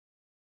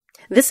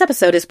This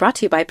episode is brought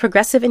to you by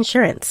Progressive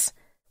Insurance.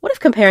 What if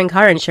comparing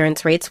car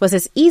insurance rates was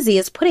as easy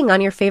as putting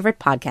on your favorite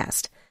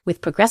podcast? With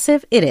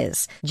Progressive, it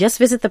is. Just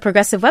visit the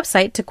Progressive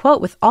website to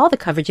quote with all the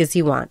coverages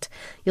you want.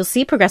 You'll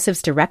see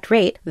Progressive's direct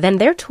rate, then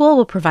their tool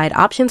will provide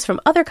options from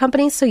other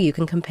companies so you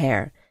can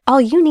compare. All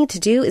you need to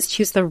do is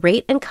choose the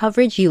rate and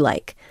coverage you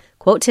like.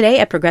 Quote today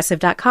at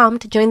Progressive.com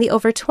to join the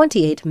over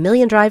 28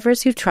 million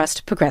drivers who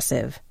trust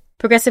Progressive.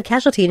 Progressive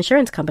Casualty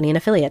Insurance Company and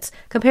Affiliates.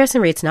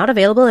 Comparison rates not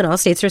available in all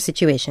states or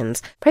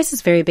situations.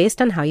 Prices vary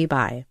based on how you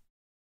buy.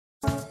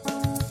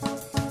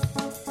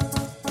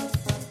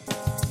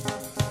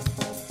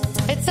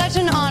 It's such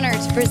an honor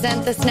to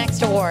present this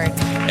next award.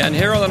 And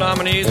here are the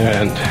nominees.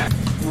 And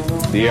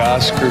the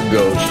Oscar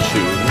goes to...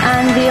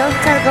 And the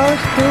Oscar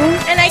goes to...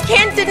 And I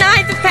can't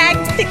deny the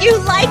fact that you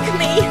like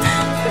me.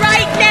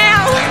 Right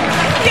now.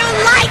 You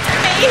like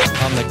me.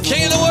 I'm the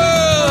king of the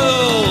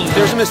world.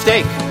 There's a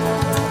mistake.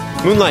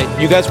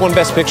 Moonlight, you guys won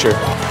Best Picture.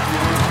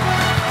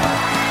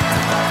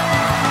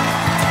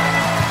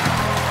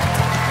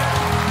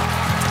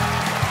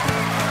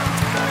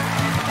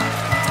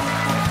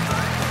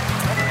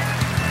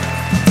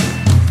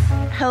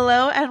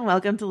 Hello and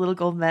welcome to Little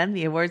Gold Men,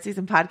 the award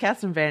season podcast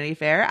from Vanity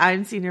Fair.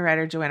 I'm senior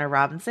writer Joanna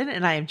Robinson,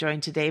 and I am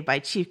joined today by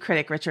chief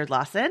critic Richard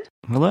Lawson.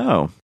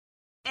 Hello.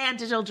 And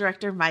digital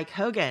director Mike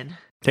Hogan.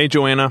 Hey,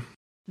 Joanna.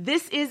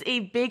 This is a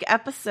big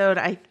episode,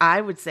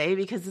 I would say,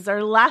 because it's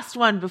our last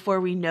one before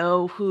we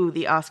know who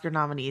the Oscar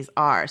nominees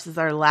are. This is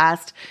our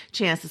last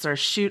chance to sort of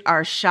shoot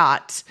our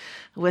shot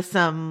with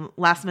some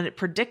last-minute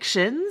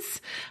predictions,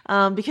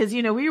 because,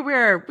 you know, we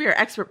are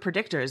expert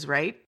predictors,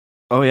 right?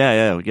 Oh,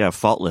 yeah,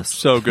 faultless.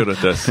 So good at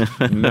this.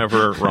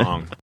 Never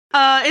wrong.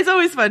 It's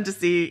always fun to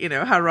see, you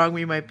know, how wrong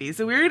we might be.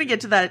 So we're going to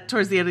get to that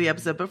towards the end of the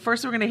episode. But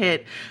first, we're going to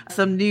hit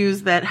some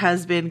news that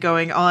has been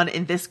going on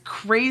in this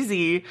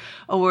crazy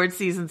award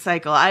season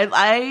cycle. I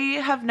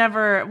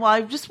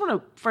just want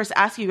to first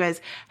ask you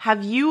guys,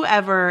 have you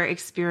ever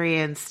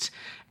experienced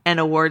an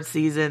award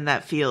season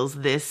that feels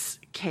this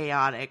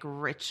chaotic,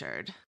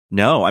 Richard?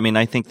 No, I mean,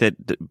 I think that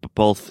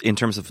both in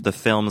terms of the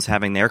films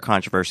having their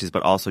controversies,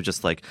 but also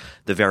just like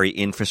the very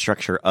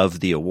infrastructure of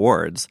the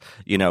awards,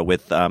 you know,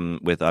 with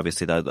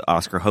obviously the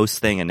Oscar host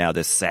thing and now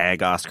this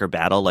SAG Oscar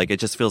battle, like it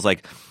just feels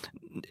like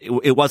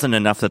it wasn't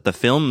enough that the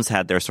films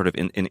had their sort of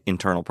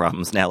internal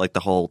problems. Now, like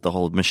the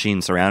whole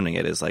machine surrounding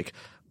it is like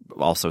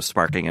also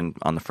sparking and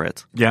on the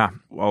fritz. Yeah,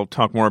 I'll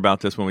talk more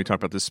about this when we talk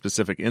about this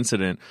specific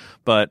incident,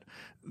 but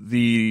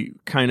the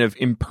kind of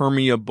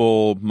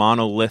impermeable,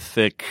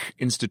 monolithic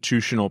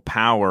institutional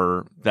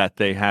power that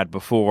they had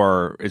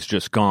before is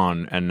just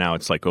gone, and now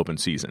it's like open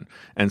season.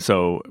 And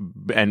so,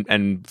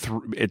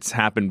 it's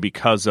happened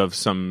because of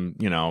some,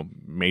 you know,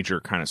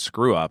 major kind of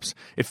screw ups.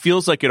 It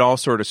feels like it all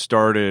sort of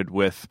started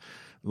with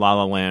La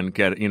La Land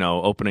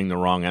opening the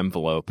wrong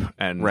envelope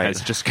and has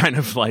just kind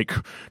of like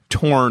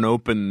torn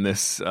open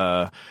this,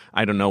 torn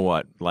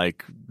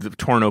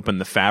open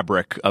the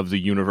fabric of the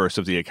universe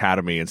of the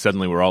Academy. And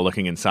suddenly we're all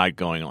looking inside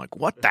going like,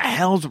 what the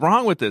hell's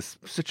wrong with this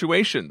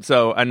situation?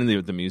 So, and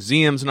the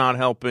museum's not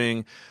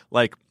helping.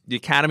 Like, the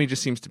Academy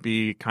just seems to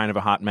be kind of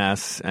a hot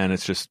mess, and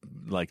it's just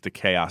like the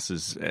chaos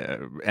is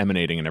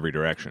emanating in every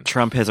direction.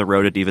 Trump has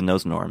eroded even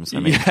those norms. I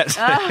mean, yes.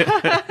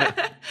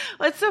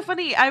 Well, it's so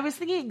funny. I was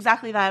thinking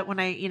exactly that when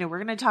we're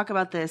going to talk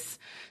about this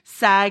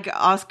SAG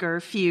Oscar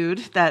feud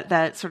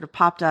that sort of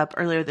popped up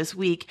earlier this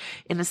week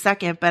in a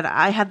second. But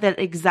I had that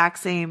exact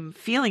same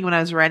feeling when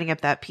I was writing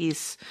up that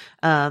piece,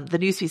 the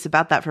news piece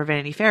about that for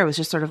Vanity Fair. It was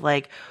just sort of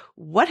like,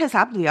 what has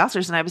happened to the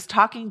Oscars? And I was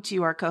talking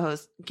to our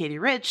co-host, Katie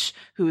Rich,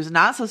 who's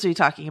not supposed to be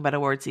talking about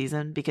award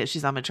season because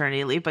she's on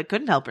maternity leave, but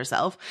couldn't help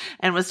herself,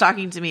 and was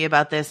talking to me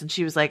about this. And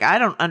she was like, I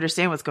don't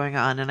understand what's going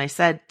on. And I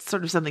said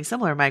sort of something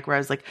similar, Mike, where I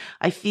was like,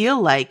 I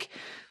feel like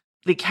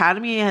the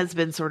Academy has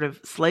been sort of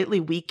slightly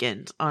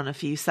weakened on a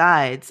few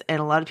sides, and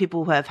a lot of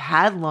people who have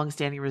had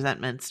longstanding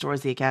resentments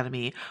towards the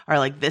Academy are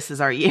like, this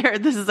is our year,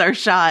 this is our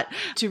shot.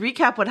 To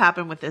recap what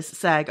happened with this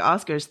SAG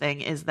Oscars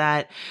thing is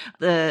that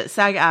the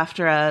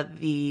SAG-AFTRA,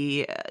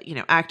 the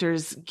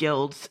Actors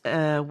Guild,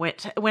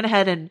 went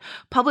ahead and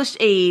published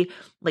a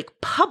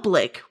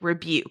public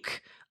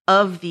rebuke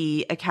of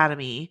the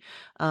Academy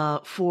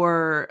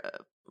for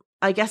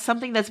I guess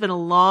something that's been a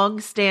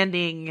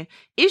long-standing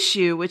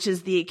issue, which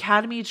is the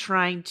Academy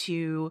trying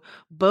to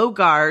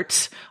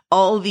bogart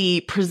all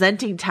the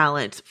presenting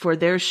talent for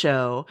their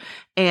show.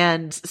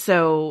 And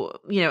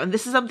so, and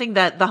this is something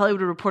that The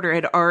Hollywood Reporter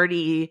had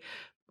already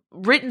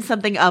written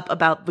something up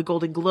about the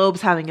Golden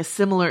Globes having a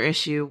similar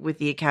issue with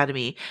the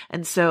Academy.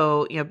 And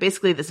so,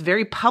 basically this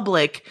very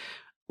public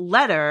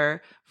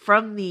letter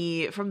from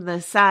the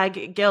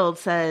SAG Guild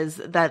says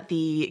that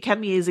the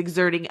Academy is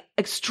exerting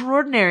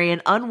extraordinary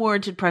and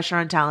unwarranted pressure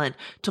on talent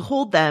to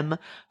hold them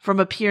from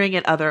appearing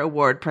at other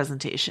award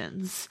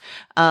presentations.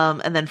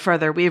 And then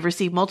further, we have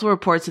received multiple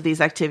reports of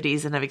these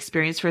activities and have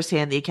experienced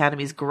firsthand the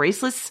Academy's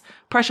graceless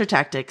pressure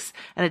tactics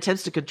and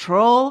attempts to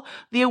control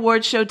the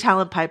award show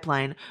talent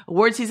pipeline.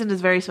 Award season is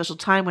a very special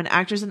time when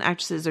actors and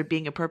actresses are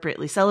being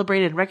appropriately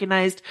celebrated and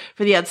recognized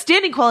for the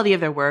outstanding quality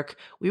of their work.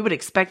 We would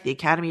expect the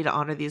Academy to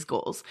honor these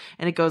goals.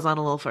 And it goes on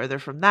a little further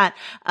from that.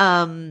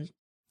 According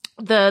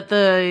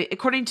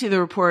to the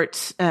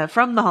report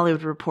from the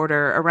Hollywood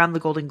Reporter around the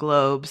Golden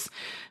Globes,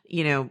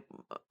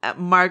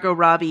 Margot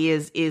Robbie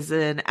is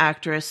an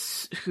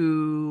actress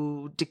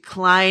who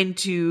declined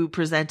to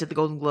present at the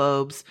Golden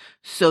Globes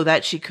so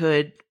that she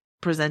could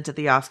present at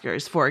the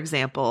Oscars, for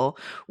example,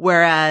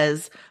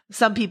 whereas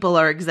some people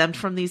are exempt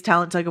from these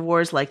talent tug of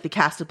wars, like the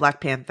cast of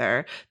Black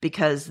Panther,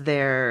 because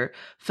their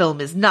film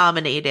is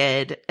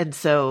nominated, and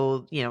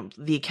so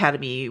the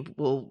Academy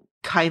will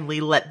kindly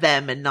let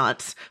them and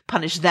not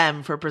punish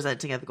them for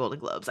presenting at the Golden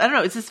Globes. I don't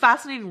know. It's this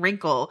fascinating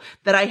wrinkle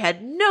that I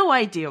had no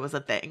idea was a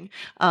thing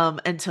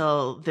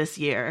until this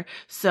year.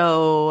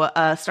 So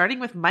starting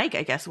with Mike,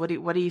 I guess, what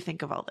do you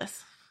think of all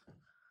this?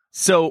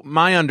 So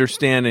my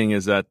understanding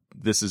is that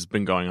this has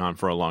been going on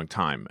for a long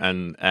time,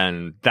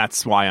 and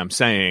that's why I'm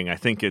saying I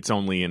think it's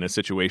only in a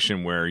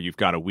situation where you've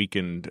got a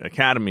weakened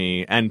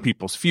Academy and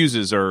people's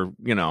fuses are,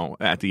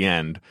 at the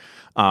end,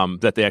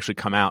 that they actually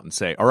come out and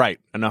say, "All right,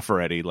 enough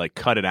already. Like,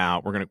 cut it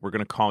out. We're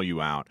gonna call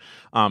you out."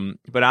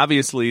 But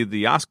obviously,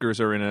 the Oscars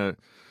are in a.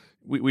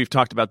 We've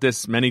talked about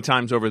this many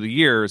times over the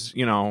years.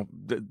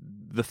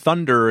 The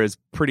thunder has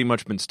pretty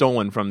much been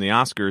stolen from the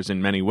Oscars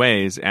in many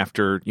ways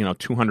after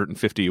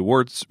 250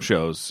 awards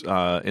shows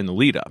in the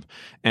lead up,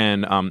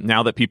 and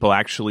now that people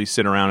actually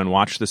sit around and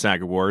watch the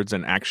SAG Awards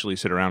and actually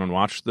sit around and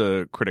watch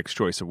the Critics'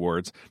 Choice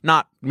Awards,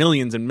 not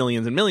millions and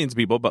millions and millions of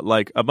people, but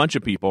like a bunch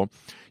of people,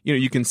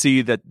 you can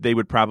see that they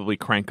would probably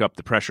crank up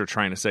the pressure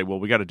trying to say, well,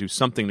 we got to do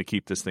something to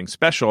keep this thing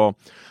special.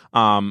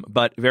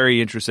 But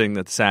very interesting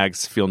that the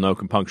SAGs feel no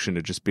compunction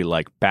to just be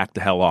like, back the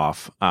hell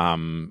off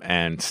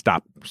and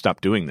stop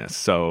doing this.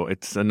 So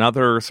it's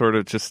another sort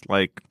of just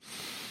like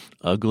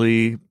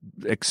ugly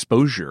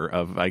exposure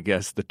of, I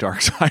guess, the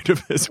dark side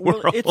of this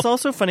world. Well, it's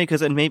also funny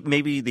because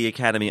maybe the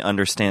Academy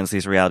understands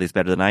these realities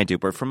better than I do.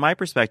 But from my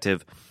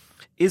perspective,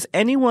 is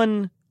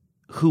anyone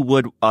who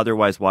would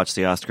otherwise watch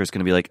the Oscars going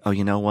to be like, oh,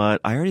 you know what?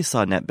 I already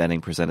saw Annette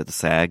Bening present at the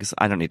SAGs.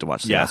 I don't need to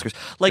watch the Oscars.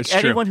 Like,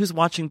 anyone who's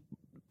watching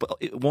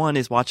one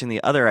is watching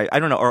the other. I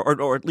don't know,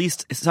 or at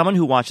least someone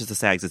who watches the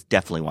SAGs is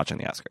definitely watching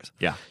the Oscars.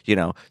 Yeah,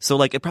 so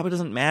like it probably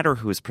doesn't matter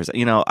who is present.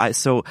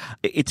 So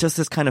it's just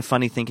this kind of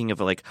funny thinking of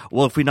like,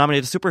 well, if we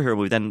nominate a superhero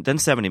movie, then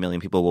 70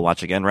 million people will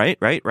watch again, right?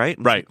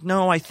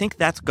 No, I think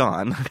that's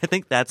gone. I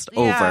think that's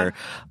over.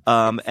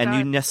 And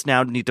you just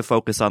now need to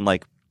focus on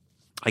like,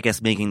 I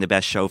guess, making the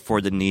best show for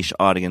the niche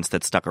audience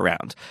that's stuck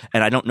around.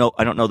 And I don't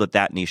know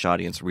that niche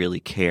audience really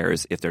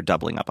cares if they're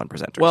doubling up on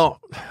presenters. Well,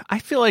 I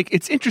feel like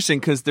it's interesting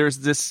because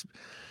there's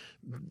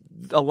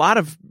a lot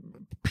of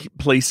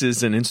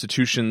places and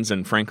institutions,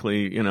 and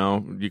frankly,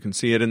 you can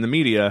see it in the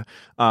media,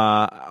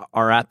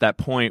 are at that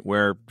point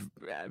where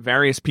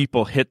various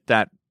people hit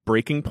that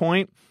breaking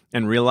point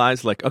and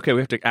realize like, okay,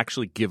 we have to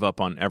actually give up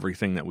on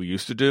everything that we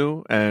used to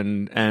do.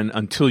 And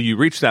until you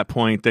reach that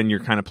point, then you're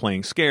kind of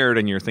playing scared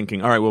and you're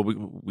thinking, all right, well,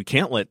 we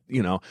can't let,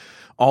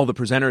 all the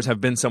presenters have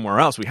been somewhere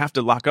else. We have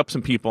to lock up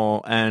some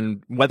people.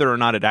 And whether or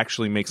not it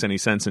actually makes any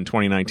sense in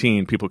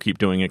 2019, people keep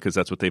doing it because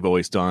that's what they've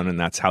always done. And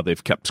that's how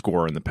they've kept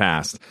score in the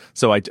past.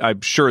 So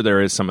I'm sure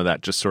there is some of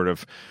that just sort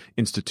of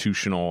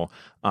institutional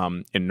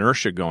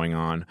inertia going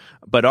on.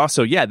 But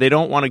also, they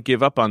don't want to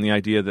give up on the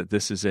idea that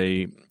this is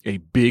a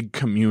big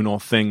communal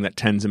thing that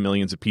tens of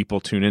millions of people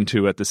tune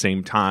into at the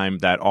same time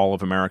that all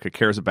of America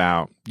cares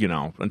about,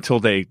 until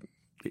they...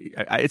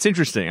 It's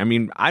interesting. I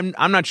mean,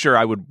 I'm not sure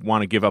I would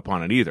want to give up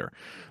on it either.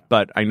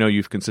 But I know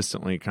you've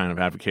consistently kind of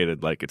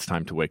advocated like it's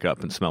time to wake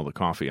up and smell the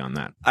coffee on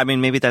that. I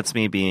mean, maybe that's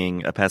me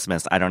being a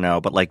pessimist. I don't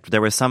know. But like there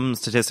was some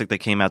statistic that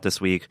came out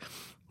this week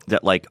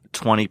that like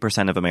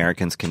 20% of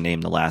Americans can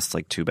name the last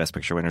like 2 Best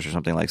Picture winners or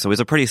something like. So it's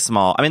a pretty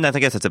small. I mean, I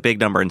guess it's a big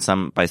number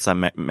by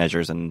some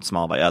measures and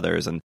small by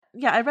others. And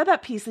yeah, I read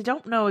that piece. I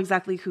don't know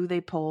exactly who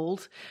they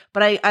polled,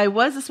 but I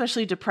was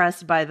especially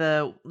depressed by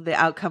the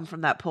outcome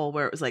from that poll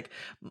where it was like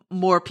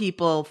more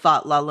people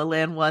thought La La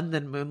Land won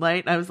than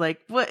Moonlight. And I was like,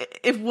 what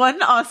if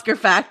one Oscar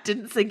fact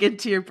didn't sink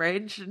into your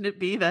brain? Shouldn't it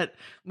be that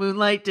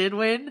Moonlight did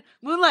win?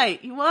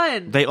 Moonlight, you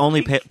won. They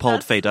only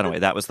polled Faye Dunaway.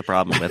 That was the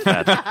problem with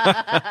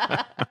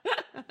that.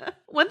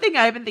 One thing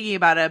I've been thinking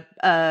about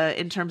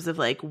in terms of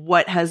like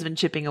what has been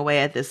chipping away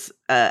at this,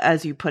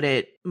 as you put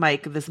it,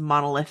 Mike, this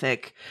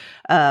monolithic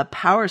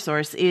power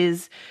source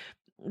is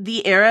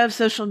the era of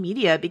social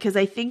media, because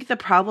I think the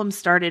problem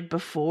started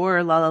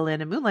before La La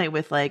Land and Moonlight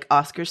with like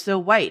Oscars So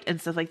White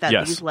and stuff like that.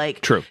 Yes, these like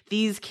true.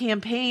 These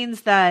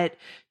campaigns that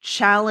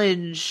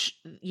challenge,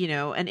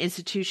 an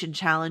institution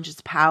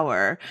challenges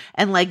power,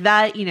 and like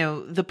that,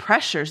 the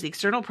pressures, the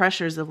external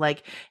pressures of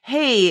like,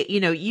 hey,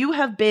 you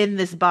have been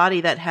this body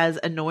that has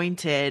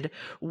anointed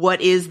what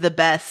is the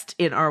best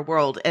in our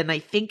world. And I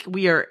think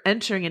we are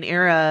entering an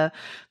era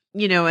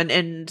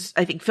and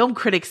I think film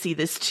critics see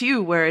this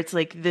too, where it's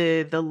like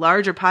the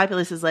larger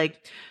populace is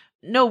like,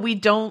 no, we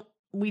don't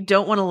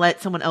want to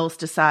let someone else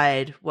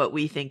decide what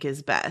we think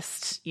is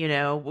best.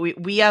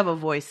 We have a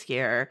voice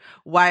here.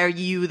 Why are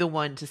you the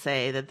one to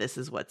say that this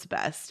is what's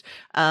best?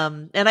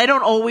 And I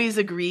don't always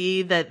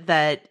agree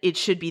that it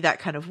should be that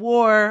kind of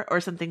war or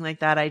something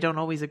like that. I don't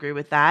always agree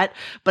with that.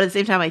 But at the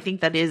same time, I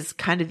think that is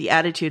kind of the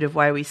attitude of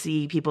why we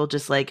see people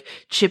just like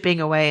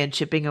chipping away at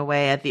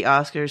the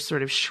Oscars,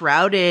 sort of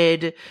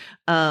shrouded,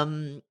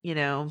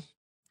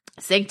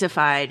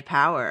 sanctified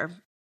power.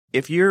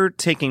 If you're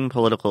taking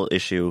political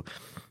issue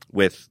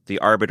with the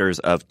arbiters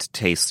of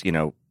taste,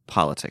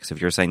 politics,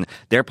 if you're saying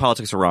their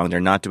politics are wrong, they're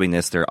not doing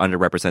this, they're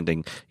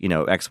underrepresenting,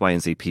 X, Y,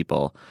 and Z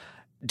people,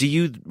 do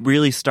you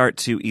really start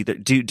to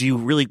do you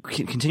really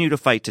continue to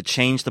fight to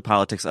change the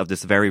politics of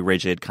this very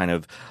rigid kind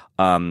of,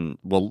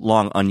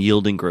 long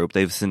unyielding group?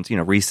 They've since,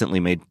 recently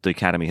made, the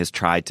Academy has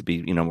tried to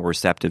be, more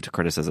receptive to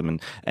criticism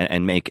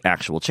and make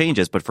actual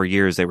changes. But for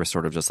years they were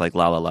sort of just like,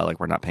 la, la, la, like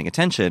we're not paying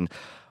attention.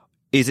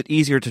 Is it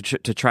easier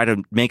to try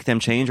to make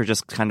them change, or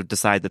just kind of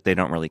decide that they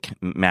don't really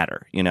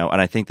matter, And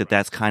I think that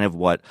that's kind of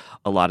what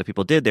a lot of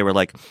people did. They were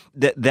like,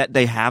 that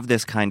they have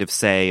this kind of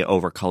say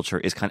over culture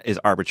is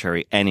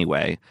arbitrary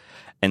anyway.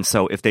 And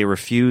so if they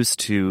refuse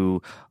to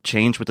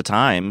change with the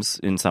times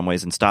in some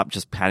ways and stop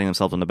just patting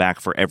themselves on the back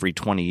for every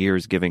 20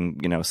 years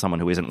giving, someone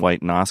who isn't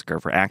white an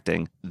Oscar for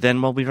acting,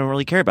 then, well, we don't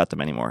really care about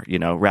them anymore,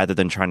 rather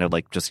than trying to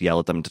like just yell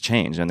at them to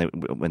change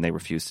when they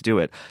refuse to do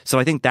it. So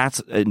I think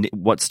that's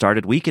what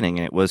started weakening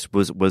it was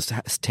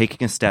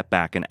taking a step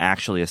back and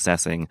actually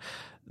assessing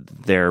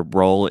their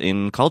role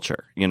in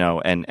culture,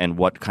 and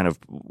what kind of,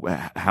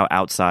 how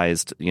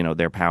outsized,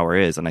 their power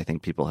is. And I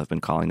think people have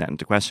been calling that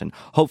into question.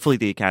 Hopefully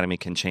the Academy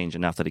can change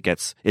enough that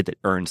it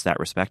earns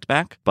that respect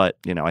back. But,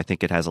 I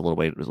think it has a little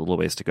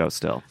ways to go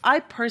still.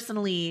 I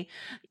personally,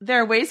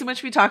 there are ways in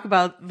which we talk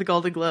about the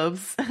Golden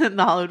Globes and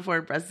the Hollywood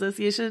Foreign Press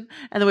Association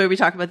and the way we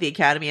talk about the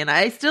Academy. And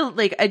I still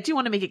I do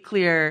want to make it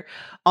clear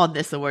on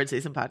this award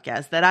season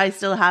podcast that I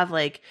still have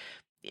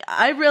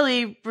I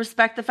really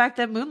respect the fact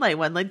that Moonlight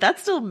won. That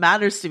still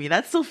matters to me.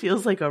 That still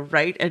feels like a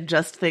right and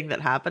just thing that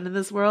happened in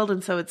this world.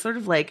 And so it's sort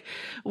of like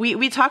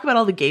we talk about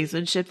all the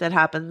gamesmanship that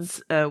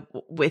happens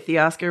with the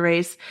Oscar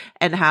race,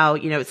 and how,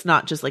 it's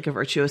not just like a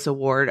virtuous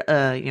award,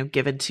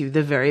 given to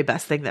the very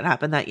best thing that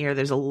happened that year.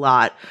 There's a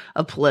lot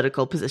of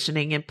political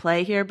positioning in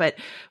play here. But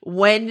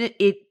when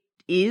it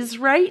is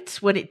right,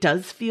 when it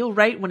does feel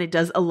right, when it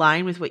does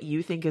align with what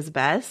you think is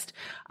best,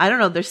 I don't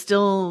know, there's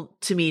still,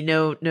 to me,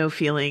 no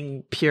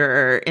feeling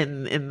pure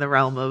in the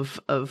realm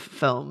of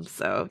film.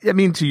 So I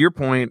mean, to your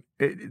point,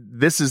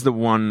 this is the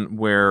one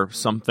where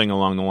something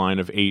along the line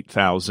of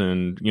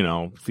 8,000,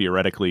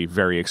 theoretically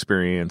very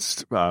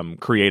experienced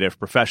creative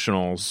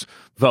professionals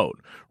vote,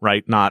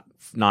 right? Not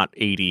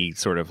 80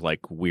 sort of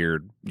like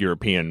weird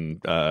European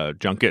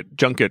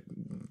junket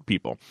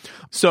people.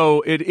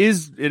 So it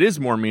is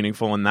more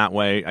meaningful in that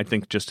way, I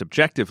think, just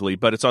objectively,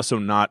 but it's also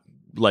not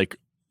like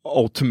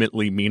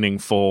ultimately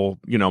meaningful,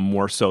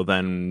 more so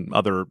than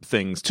other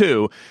things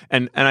too.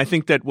 And I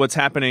think that what's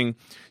happening,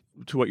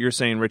 to what you're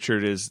saying,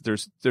 Richard, is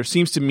there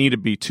seems to me to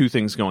be two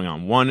things going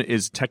on. One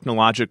is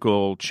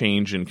technological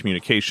change in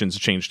communications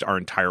changed our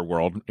entire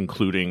world,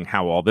 including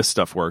how all this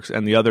stuff works.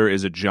 And the other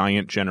is a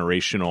giant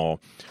generational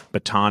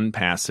baton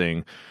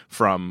passing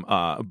from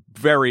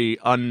very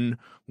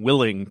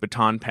unwilling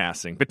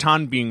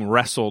baton being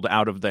wrestled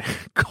out of the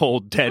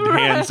cold, dead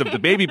hands of the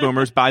baby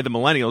boomers by the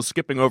millennials,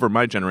 skipping over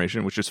my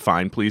generation, which is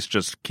fine. Please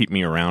just keep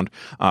me around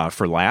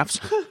for laughs.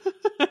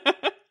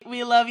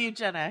 We love you,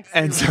 Gen X.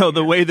 And so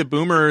the way the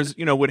boomers,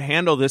 would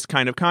handle this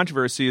kind of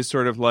controversy is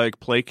sort of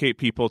like placate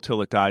people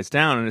till it dies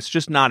down. And it's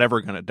just not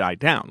ever going to die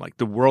down. Like,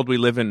 the world we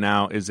live in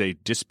now is a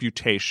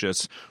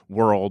disputatious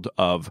world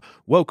of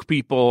woke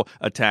people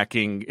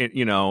attacking,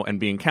 and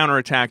being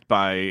counterattacked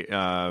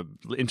by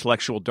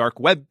intellectual dark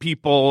web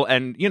people.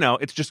 And,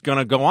 it's just going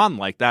to go on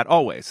like that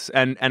always.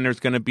 And there's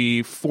going to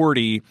be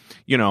 40,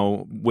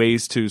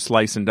 ways to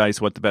slice and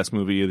dice what the best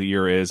movie of the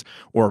year is,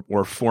 or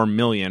 4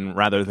 million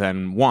rather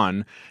than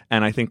one.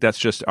 And I think that's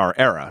just our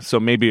era. So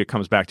maybe it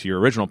comes back to your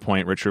original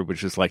point, Richard,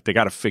 which is like they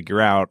got to figure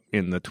out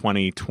in the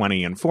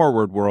 2020 and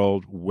forward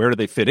world, where do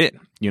they fit in,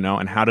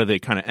 and how do they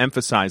kind of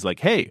emphasize like,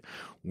 hey,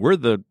 we're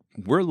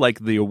like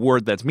the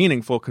award that's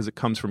meaningful because it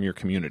comes from your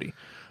community.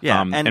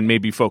 Yeah, and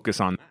maybe focus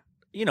on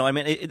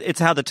that. It's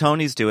how the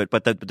Tonys do it,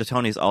 but the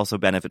Tonys also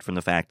benefit from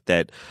the fact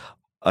that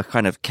a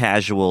kind of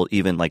casual,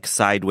 even like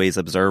sideways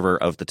observer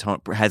of the Tony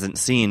hasn't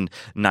seen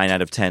 9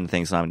 out of 10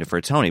 things nominated for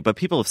a Tony, but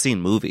people have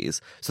seen movies.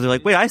 So they're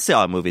like, wait, I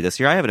saw a movie this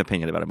year. I have an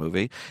opinion about a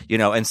movie,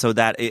 and so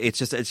that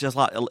it's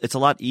a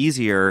lot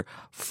easier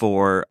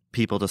for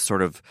people to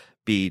sort of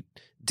be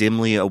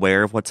dimly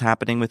aware of what's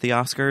happening with the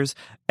Oscars,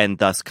 and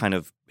thus kind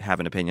of have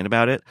an opinion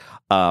about it.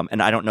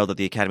 And I don't know that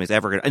the Academy is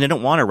ever going to, and they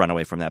don't want to run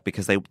away from that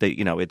because they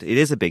it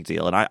is a big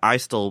deal. And I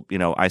still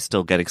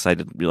get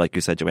excited, like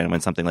you said, Joanna,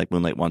 when something like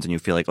Moonlight wins and you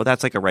feel like, oh,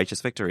 that's like a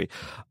righteous victory,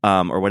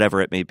 or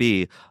whatever it may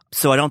be.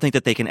 So I don't think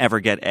that they can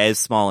ever get as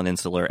small and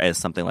insular as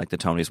something like the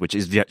Tonys, which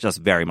is just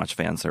very much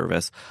fan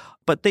service.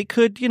 But they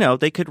could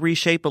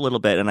reshape a little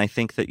bit. And I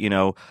think that,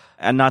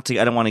 and I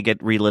don't want to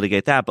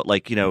relitigate that, but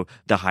like,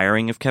 the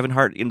hiring of Kevin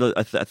Hart,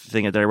 a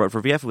thing that I wrote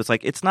for VF was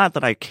like, it's not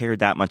that I cared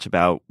that much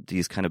about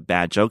these kind of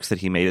bad jokes that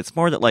he made. It's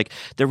more that like,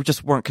 they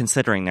just weren't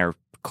considering their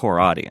core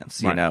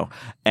audience, right.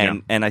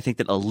 And I think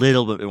that a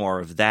little bit more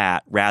of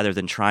that rather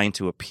than trying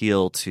to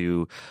appeal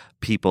to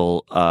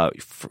people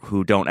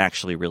who don't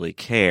actually really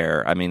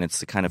care. I mean,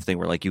 it's the kind of thing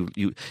where like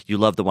you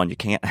love the one you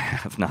can't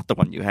have, not the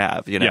one you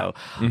have, Yeah.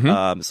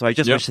 Mm-hmm. So I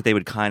just wish that they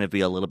would kind of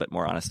be a little bit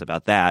more honest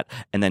about that.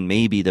 And then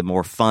maybe the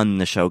more fun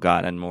the show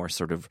got and more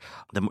sort of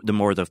the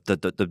more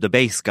the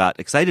base got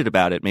excited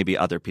about it, maybe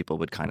other people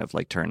would kind of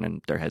like turn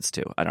in their heads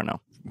too. I don't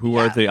know. Who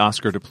are the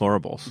Oscar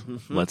deplorables?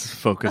 Mm-hmm. Let's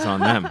focus on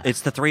them.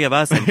 It's the three of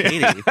us and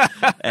Katie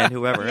and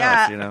whoever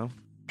else,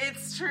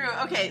 It's true.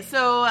 Okay,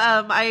 so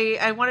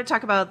I want to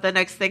talk about the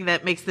next thing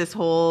that makes this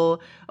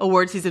whole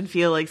award season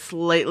feel like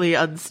slightly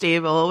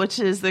unstable, which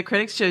is the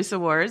Critics' Choice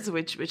Awards,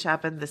 which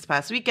happened this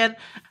past weekend.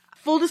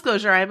 Full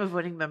disclosure, I am a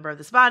voting member of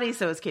this body,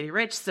 so is Katie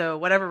Rich, so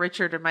whatever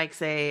Richard or Mike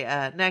say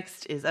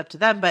next is up to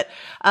them. But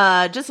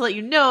just to let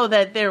you know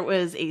that there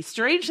was a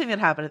strange thing that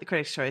happened at the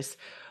Critics' Choice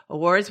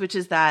Awards, which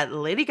is that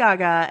Lady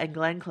Gaga and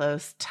Glenn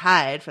Close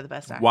tied for the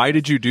best actress. Why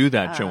did you do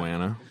that,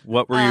 Joanna?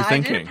 What were you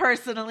thinking? I did it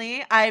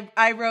personally.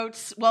 I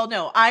wrote, well,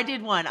 no, I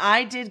did one.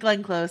 I did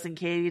Glenn Close and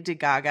Katie did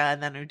Gaga,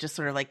 and then it just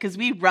sort of like, because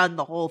we run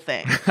the whole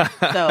thing.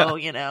 So,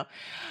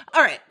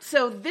 All right,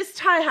 so this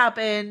tie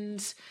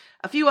happened.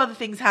 A few other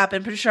things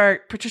happened.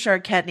 Patricia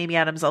Arquette and Amy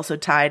Adams also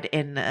tied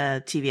in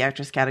a TV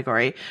actress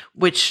category,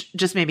 which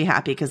just made me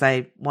happy because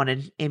I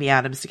wanted Amy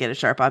Adams to get a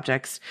Sharp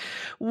Objects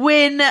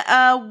win.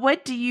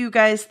 What do you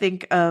guys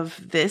think of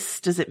this?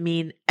 Does it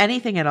mean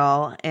anything at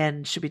all?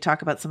 And should we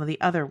talk about some of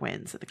the other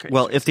wins at the Critics'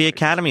 Well, Choice if the Awards?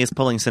 Academy is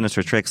pulling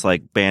sinister tricks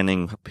like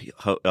banning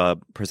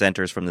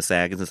presenters from the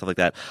SAGs and stuff like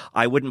that,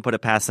 I wouldn't put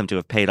it past them to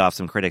have paid off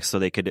some critics so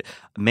they could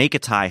make a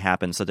tie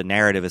happen so the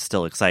narrative is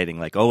still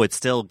exciting. Like, oh, it's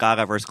still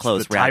Gaga versus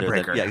Close rather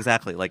than exactly.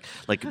 Like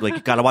you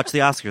got to watch the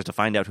Oscars to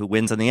find out who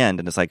wins in the end.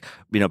 And it's like,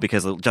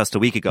 because just a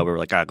week ago we were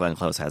like, Glenn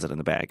Close has it in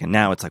the bag. And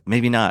now it's like,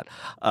 maybe not.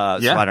 So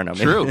I don't know.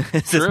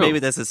 Maybe, true. Maybe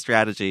this is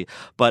strategy.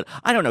 But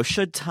I don't know.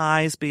 Should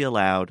ties be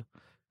allowed?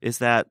 Is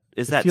that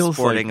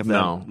sporting?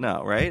 Like,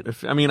 no, right?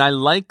 I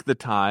like the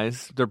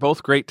ties. They're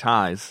both great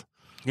ties.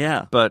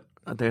 Yeah. But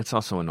it's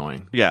also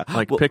annoying. Yeah.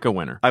 Pick a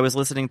winner. I was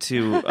listening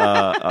to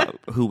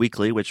Who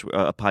Weekly, which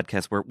a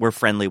podcast we're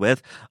friendly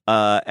with,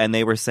 and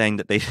they were saying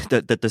that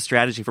that the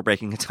strategy for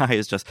breaking a tie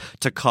is just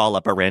to call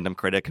up a random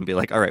critic and be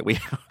like, all right, we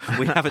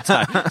have a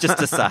tie. Just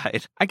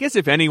decide. I guess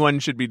if anyone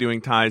should be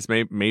doing ties,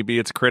 maybe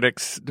it's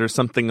critics. There's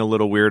something a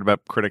little weird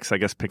about critics, I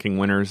guess, picking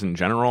winners in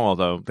general,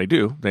 although they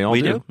do. They all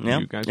do. Yeah.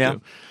 You guys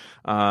do.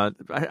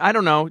 I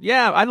don't know.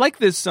 Yeah, I like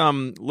this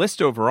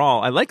list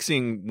overall. I like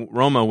seeing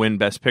Roma win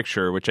Best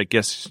Picture, which I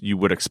guess you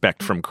would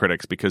expect from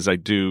critics, because I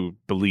do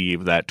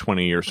believe that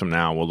 20 years from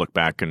now we'll look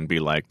back and be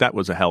like, that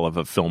was a hell of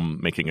a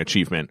filmmaking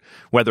achievement.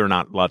 Whether or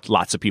not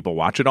lots of people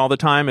watch it all the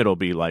time, it'll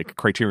be like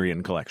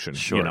Criterion Collection.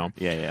 Sure.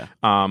 Yeah.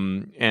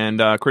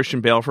 And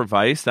Christian Bale for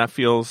Vice, that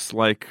feels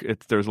like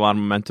there's a lot of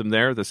momentum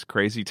there. This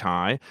crazy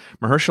tie.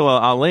 Mahershala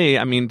Ali.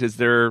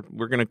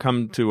 We're going to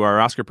come to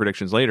our Oscar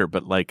predictions later,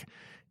 but like,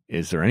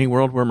 is there any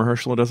world where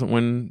Mahershala doesn't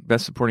win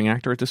Best Supporting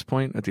Actor at this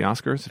point at the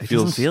Oscars? It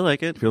doesn't feel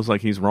like it. Feels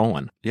like he's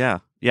rolling. Yeah.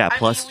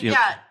 Plus, to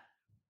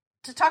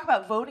talk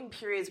about voting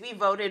periods, we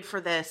voted for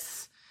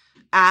this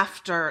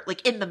after,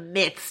 like, in the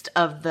midst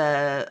of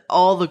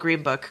all the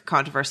Green Book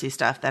controversy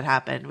stuff that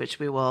happened, which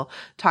we will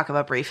talk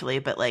about briefly.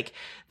 But like,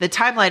 the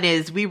timeline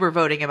is we were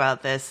voting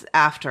about this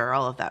after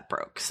all of that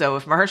broke. So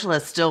if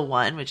Mahershala still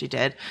won, which he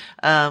did,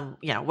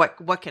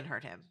 what can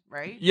hurt him,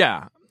 right?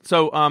 Yeah.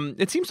 So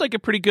it seems like a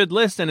pretty good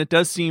list, and it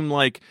does seem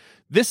like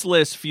this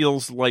list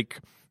feels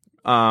like,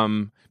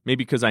 maybe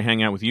because I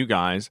hang out with you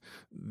guys,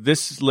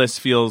 this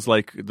list feels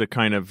like the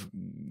kind of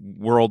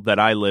world that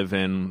I live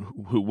in,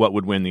 what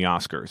would win the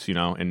Oscars,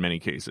 in many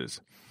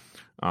cases.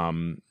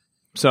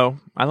 So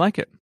I like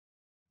it.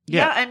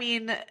 Yeah,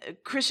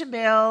 Christian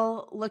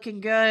Bale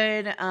looking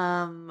good.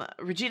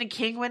 Regina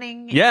King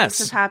winning. Yes.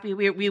 Makes us happy.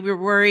 We were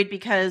worried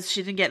because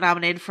she didn't get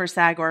nominated for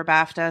SAG or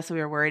BAFTA, so we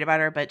were worried about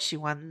her, but she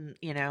won,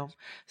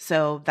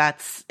 so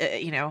that's,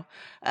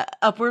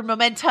 upward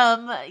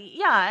momentum.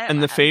 Yeah.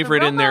 And the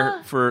favorite in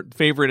there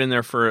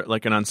for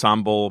like an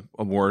ensemble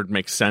award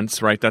makes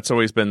sense, right? That's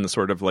always been the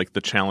sort of like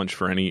the challenge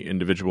for any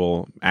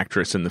individual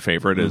actress in the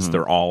favorite is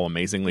they're all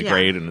amazingly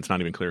great and it's not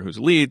even clear who's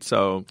lead.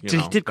 So,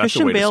 did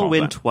Christian Bale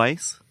win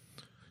twice?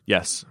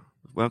 Yes.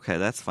 Okay,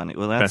 that's funny.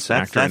 Well, Best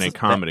actor in a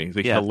comedy.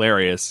 The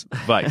hilarious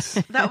Vice.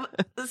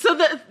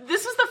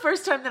 This was the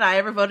first time that I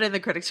ever voted in the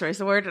Critics' Choice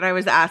Award, and I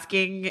was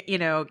asking,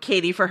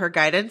 Katie for her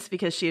guidance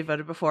because she had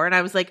voted before, and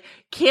I was like,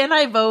 can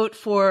I vote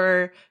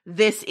for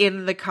this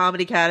in the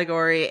comedy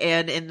category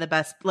and in the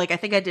best, I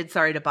think I did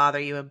Sorry to Bother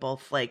You in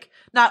both,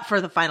 not for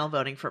the final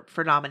voting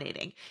for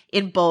nominating,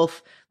 in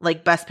both,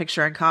 Best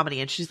Picture and Comedy,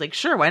 and she's like,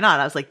 sure, why not?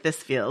 I was like, this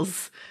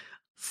feels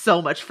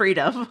so much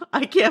freedom.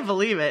 I can't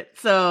believe it.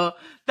 So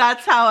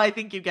that's how I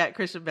think you get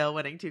Christian Bale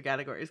winning 2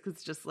 categories, because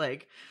it's just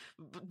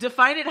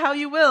define it how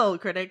you will,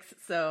 critics.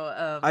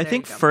 So I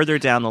think further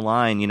down the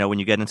line, when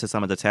you get into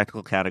some of the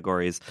technical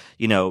categories,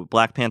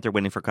 Black Panther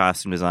winning for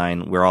costume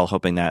design, we're all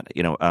hoping that,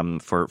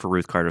 for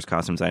Ruth Carter's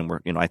costume design,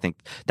 I think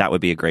that would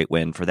be a great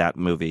win for that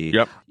movie.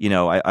 Yep.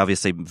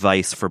 Obviously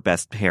Vice for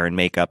best hair and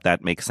makeup,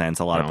 that makes sense.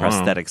 A lot of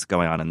prosthetics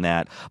going on in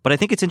that. But I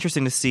think it's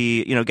interesting to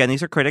see, again,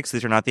 these are critics,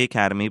 these are not the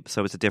Academy,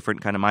 so it's a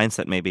different kind of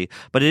mindset maybe.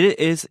 But it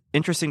is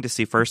interesting to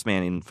see First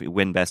Man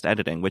win best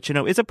editing, which,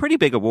 is a pretty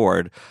big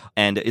award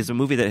and is a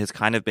movie that has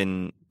kind of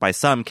been by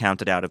some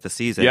counted out of the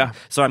season. Yeah.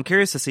 So I'm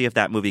curious to see if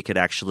that movie could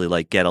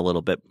actually get a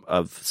little bit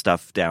of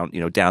stuff down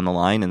the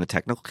line in the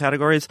technical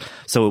categories.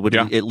 So it would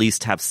at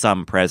least have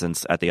some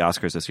presence at the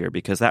Oscars this year,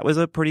 because that was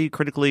a pretty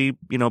critically,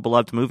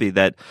 beloved movie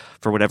that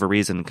for whatever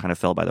reason kind of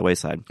fell by the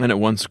wayside. And it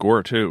won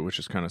score too, which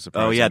is kind of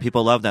surprising. Oh yeah,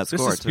 people love that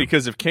score. This is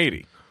because of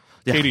Katie.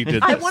 Katie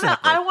did. I want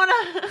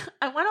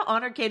to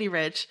honor Katie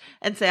Rich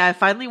and say I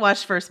finally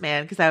watched First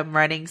Man because I'm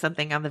writing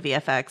something on the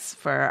VFX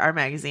for our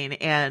magazine,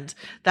 and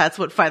that's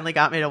what finally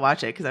got me to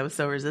watch it because I was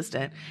so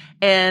resistant.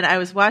 And I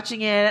was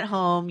watching it at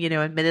home,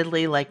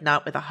 admittedly,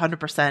 not with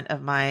 100%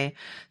 of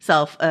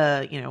myself,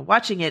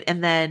 watching it.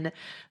 And then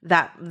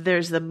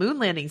there's the moon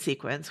landing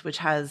sequence, which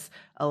has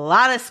a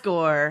lot of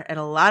score and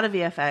a lot of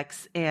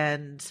VFX,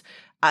 and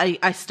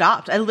I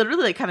stopped. I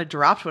literally kind of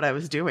dropped what I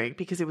was doing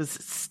because it was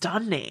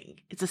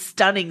stunning. It's a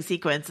stunning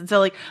sequence. And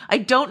so I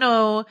don't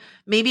know,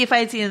 maybe if I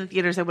had seen it in the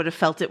theaters, I would have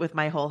felt it with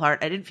my whole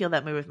heart. I didn't feel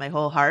that movie with my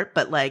whole heart,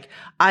 but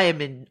I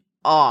am in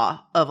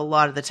awe of a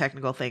lot of the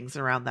technical things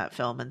around that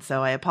film. And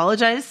so I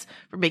apologize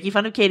for making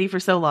fun of Katie for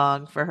so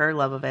long for her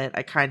love of it.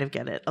 I kind of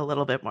get it a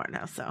little bit more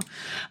now. So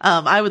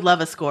I would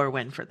love a score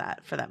win for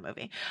that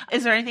movie.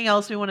 Is there anything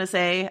else we want to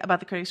say about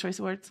the Critics' Choice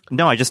Awards?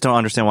 No, I just don't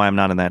understand why I'm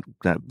not in that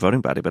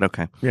voting body, but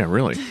okay. Yeah,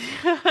 really.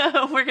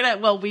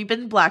 We've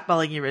been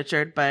blackballing you,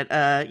 Richard,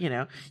 but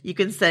you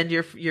can send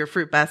your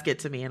fruit basket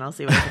to me and I'll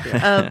see what I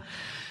can do.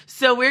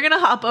 So we're going to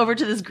hop over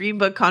to this Green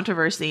Book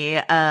controversy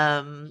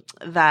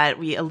that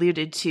we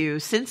alluded to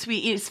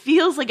it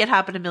feels like it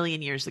happened a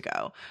million years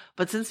ago.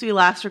 But since we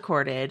last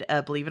recorded,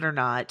 believe it or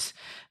not,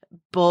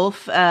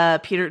 both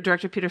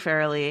director Peter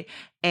Farrelly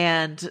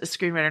and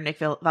screenwriter Nick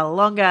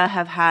Vallelonga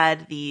have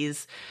had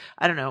these,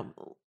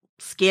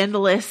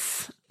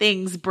 scandalous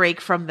things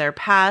break from their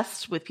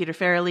past. With Peter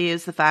Farrelly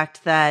is the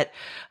fact that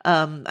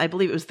I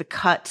believe it was The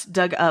Cut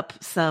dug up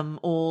some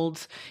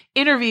old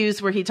interviews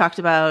where he talked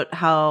about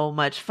how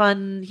much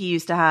fun he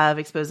used to have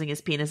exposing his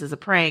penis as a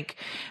prank.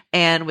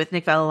 And with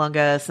Nick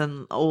Vallelonga,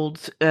 some old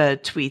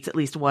tweets, at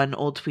least one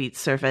old tweet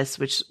surfaced,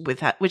 which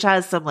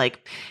has some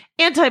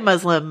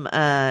anti-Muslim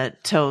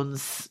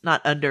tones,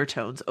 not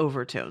undertones,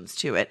 overtones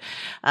to it.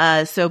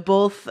 So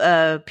both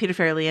Peter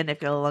Farrelly and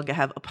Nick Vallelonga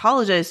have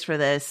apologized for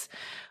this.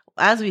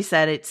 As we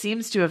said, it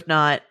seems to have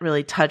not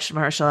really touched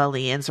Mahershala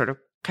Ali, and sort of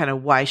kind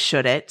of why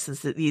should it,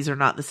 since these are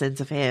not the sins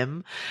of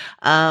him.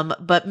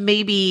 But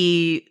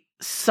maybe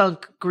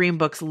sunk Green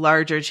Book's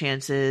larger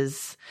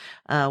chances.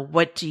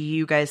 What do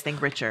you guys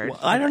think, Richard? Well,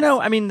 I don't know.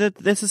 I mean,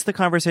 this is the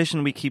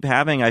conversation we keep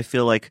having, I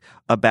feel like,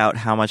 about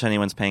how much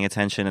anyone's paying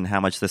attention and how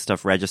much this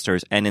stuff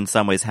registers, and in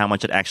some ways how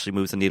much it actually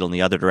moves the needle in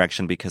the other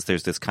direction, because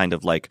there's this kind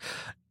of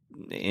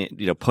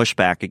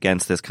pushback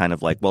against this kind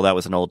of well, that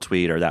was an old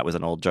tweet or that was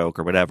an old joke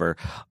or whatever.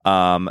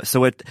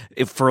 So it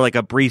for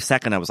a brief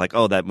second I was like,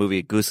 oh, that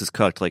movie Goose is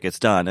Cooked, it's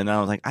done. And then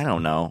I was like, I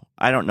don't know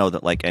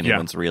that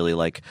anyone's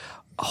really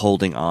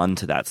holding on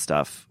to that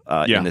stuff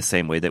in the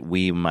same way that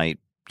we might,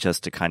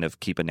 just to kind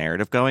of keep a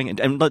narrative going.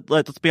 And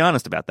let's be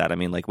honest about that. I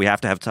mean, we have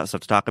to have stuff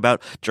to talk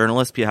about.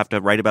 Journalists, you have to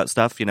write about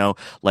stuff,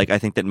 I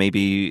think that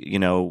maybe,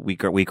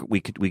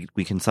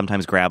 we can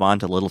sometimes grab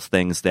onto little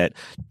things that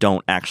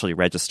don't actually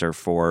register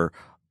for,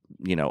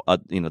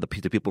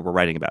 the people we're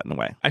writing about in a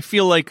way. I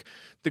feel like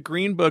the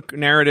Green Book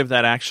narrative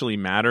that actually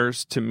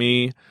matters to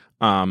me,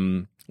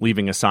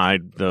 leaving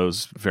aside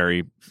those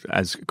very,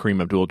 as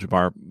Kareem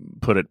Abdul-Jabbar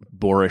put it,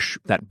 boorish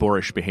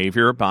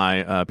behavior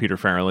by Peter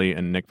Farrelly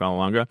and Nick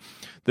Vallelonga.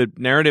 The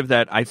narrative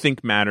that I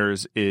think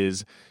matters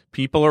is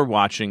people are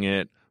watching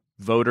it.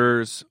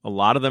 Voters, a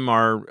lot of them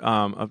are,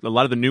 a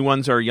lot of the new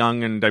ones are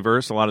young and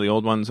diverse. A lot of the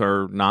old ones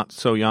are not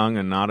so young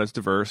and not as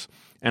diverse.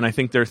 And I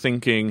think they're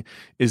thinking,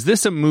 is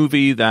this a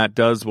movie that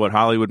does what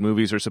Hollywood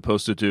movies are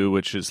supposed to do,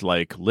 which is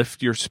like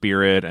lift your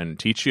spirit and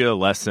teach you a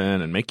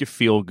lesson and make you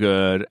feel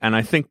good? And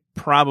I think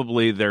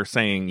probably they're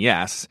saying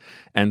yes.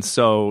 And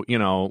so,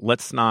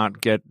 let's not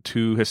get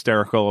too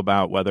hysterical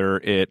about whether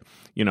it,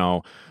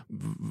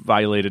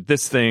 violated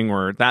this thing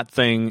or that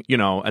thing.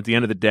 At the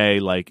end of the day,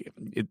 like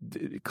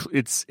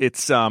it's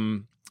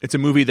a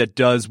movie that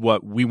does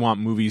what we want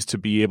movies to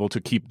be able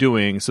to keep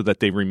doing so that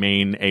they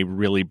remain a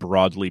really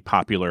broadly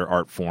popular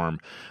art form.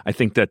 I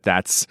think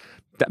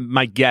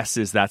my guess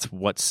is that's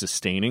what's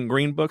sustaining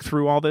Green Book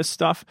through all this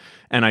stuff.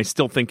 And I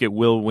still think it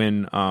will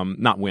win,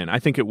 not win. I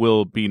think it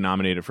will be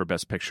nominated for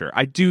Best Picture.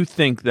 I do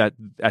think that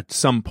at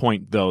some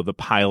point, though, the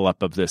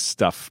pileup of this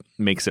stuff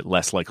makes it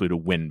less likely to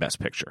win Best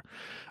Picture.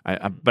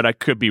 But I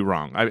could be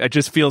wrong. It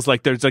just feels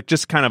like there's like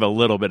just kind of a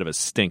little bit of a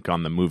stink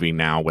on the movie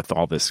now with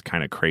all this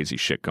kind of crazy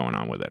shit going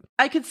on with it.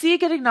 I could see it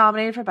getting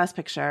nominated for Best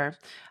Picture,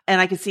 and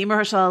I could see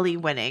Mahershala Ali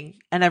winning,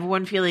 and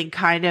everyone feeling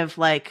kind of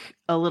like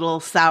a little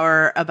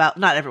sour about,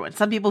 not everyone,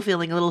 some people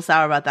feeling a little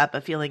sour about that,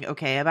 but feeling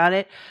okay about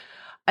it.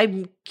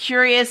 I'm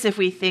curious if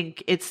we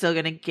think it's still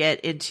going to get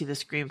into the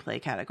screenplay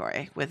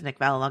category with Nick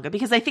Vallelonga,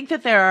 because I think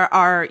that there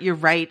are, you're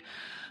right,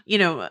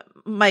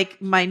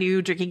 Mike, my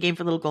new drinking game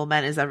for little gold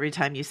men is every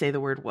time you say the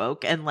word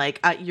woke. And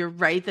you're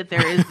right that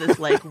there is this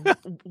like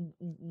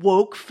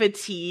woke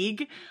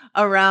fatigue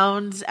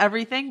around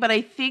everything. But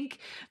I think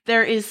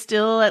there is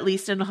still, at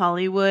least in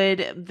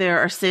Hollywood, there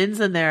are sins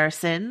and there are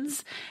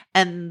sins.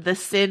 And the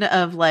sin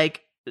of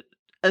like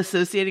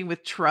associating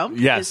with Trump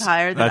is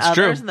higher than others.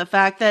 True. And the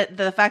fact that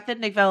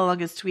Nick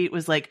Vallelonga's tweet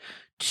was like,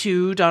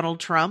 to Donald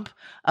Trump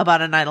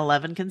about a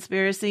 9/11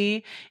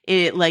 conspiracy,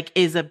 it like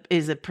is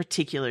a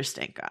particular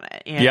stink on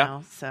it. You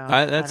know? So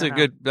that's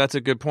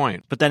a good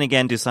point. But then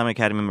again, do some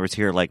Academy members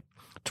here like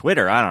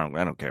Twitter? I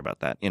don't care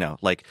about that.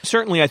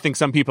 Certainly, I think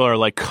some people are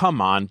like,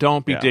 come on,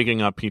 don't be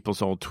digging up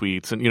people's old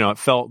tweets. And it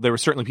felt there were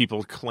certainly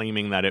people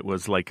claiming that it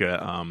was like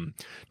a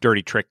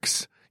dirty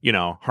tricks,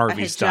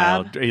 Harvey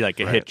style, like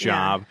a hit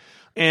job.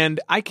 And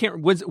I can't,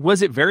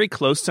 was it very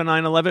close to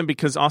 9/11?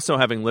 Because also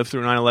having lived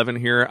through 9/11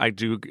 here,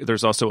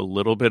 there's also a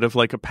little bit of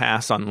like a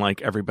pass on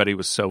like everybody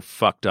was so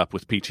fucked up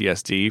with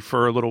PTSD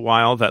for a little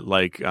while that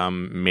like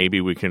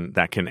maybe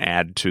that can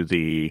add to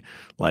the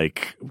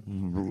like,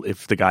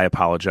 if the guy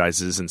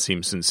apologizes and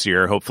seems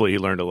sincere, hopefully he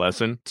learned a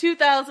lesson.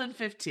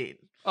 2015.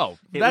 Oh,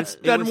 that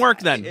doesn't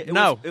work then. It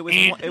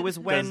was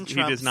when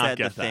Trump said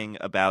the thing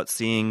about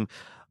seeing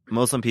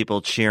Muslim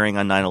people cheering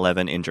on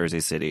 9/11 in Jersey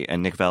City,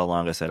 and Nick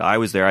Vallelonga said, "I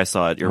was there, I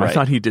saw it. You're right." I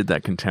thought he did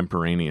that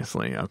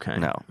contemporaneously. Okay,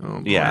 no,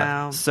 oh,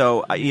 yeah. Wow.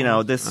 So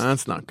this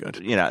that's not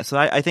good. So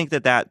I think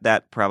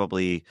that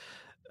probably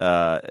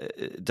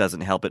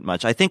doesn't help it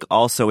much. I think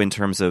also in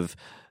terms of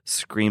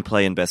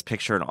screenplay and Best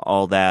Picture and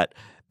all that,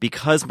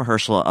 because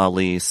Mahershala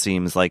Ali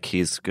seems like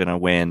he's going to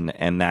win,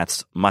 and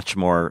that's much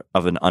more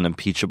of an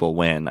unimpeachable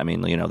win. I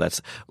mean,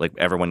 that's like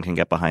everyone can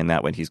get behind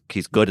that when he's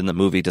good in the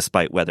movie,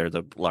 despite whether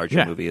the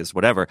larger movie is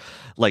whatever.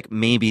 Like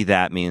maybe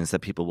that means that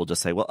people will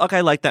just say, well, okay,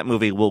 I like that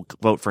movie, we'll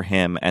vote for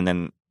him, and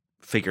then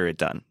figure it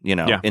done,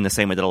 in the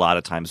same way that a lot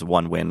of times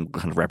one win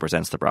kind of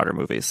represents the broader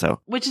movie. So,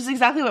 which is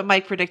exactly what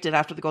Mike predicted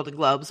after the Golden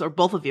Globes, or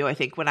both of you, I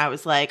think, when I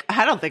was like,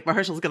 I don't think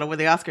Mahershala's going to win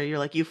the Oscar. You're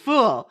like, you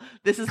fool!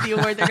 This is the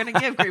award they're going to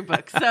give Green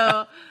Book.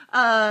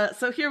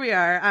 So here we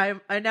are.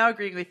 I'm now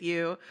agreeing with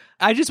you.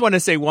 I just want to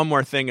say one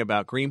more thing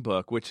about Green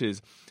Book, which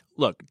is,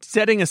 look,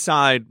 setting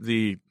aside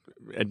the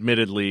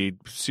admittedly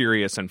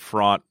serious and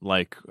fraught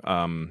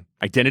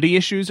identity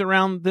issues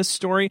around this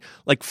story,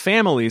 like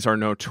families are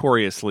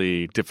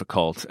notoriously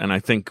difficult, and I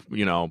think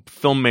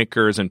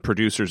filmmakers and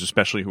producers,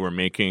 especially who are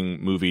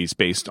making movies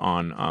based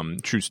on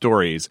true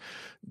stories,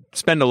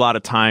 spend a lot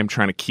of time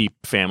trying to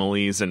keep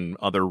families and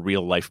other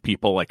real life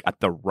people like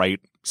at the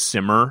right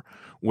simmer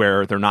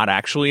where they're not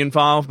actually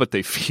involved, but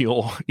they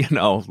feel,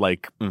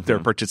 like they're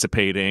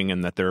participating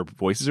and that their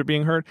voices are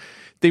being heard.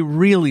 They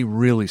really,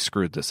 really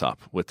screwed this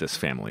up with this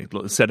family.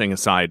 Setting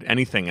aside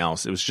anything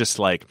else, it was just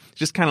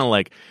kind of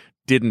like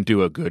didn't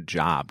do a good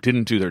job,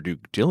 didn't do their due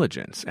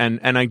diligence. And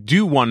I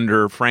do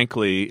wonder,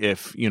 frankly,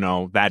 if,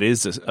 that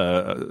is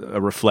a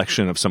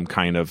reflection of some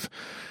kind of,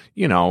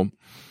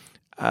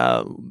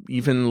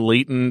 even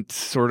latent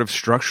sort of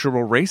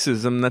structural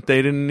racism that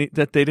they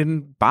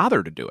didn't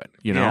bother to do it,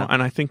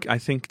 And I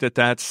think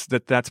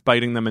that's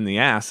biting them in the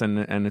ass,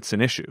 and it's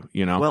an issue,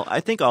 Well, I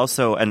think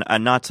also,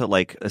 and not to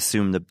like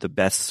assume the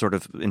best sort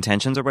of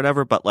intentions or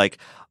whatever, but like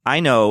I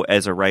know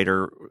as a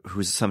writer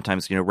who's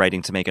sometimes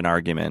writing to make an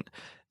argument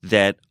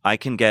that I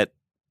can get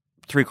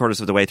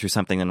 3/4 of the way through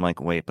something and I'm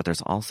like, wait, but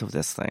there's also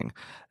this thing.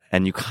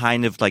 And you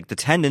kind of like the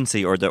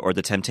tendency or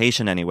the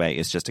temptation anyway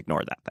is just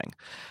ignore that thing.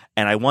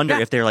 And I wonder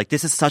if they're like,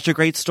 this is such a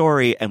great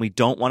story and we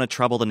don't want to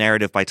trouble the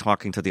narrative by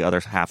talking to the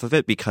other half of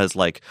it because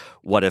like,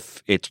 what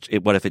if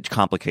it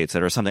complicates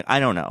it or something? I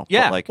don't know.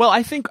 Yeah. Well,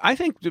 I think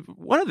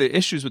one of the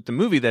issues with the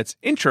movie that's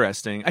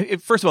interesting,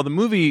 first of all, the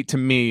movie to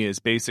me is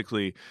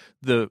basically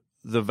the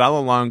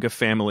Vallelonga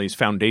family's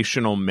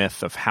foundational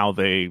myth of how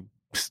they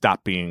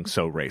stop being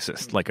so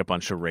racist, like a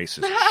bunch of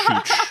racist,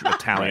 huge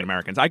Italian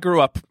Americans. I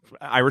grew up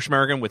Irish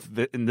American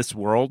in this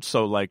world,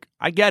 so like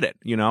I get it,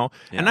 you know,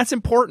 and that's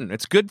important.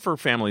 It's good for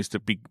families to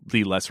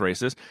be less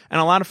racist, and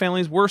a lot of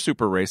families were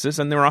super racist,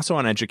 and they were also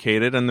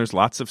uneducated, and there's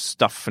lots of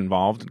stuff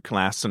involved in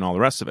class and all the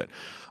rest of it.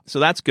 So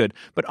that's good.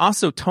 But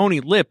also Tony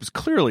Lip is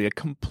clearly a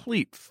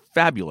complete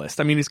fabulist.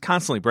 I mean, he's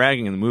constantly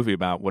bragging in the movie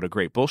about what a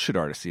great bullshit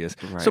artist he is.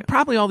 Right. So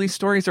probably all these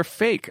stories are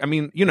fake. I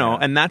mean, you know,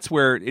 and that's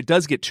where it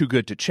does get too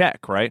good to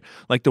check, right?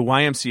 Like the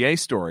YMCA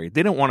story.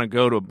 They don't want to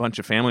go to a bunch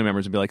of family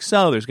members and be like,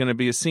 so there's going to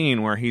be a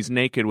scene where he's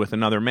naked with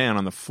another man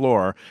on the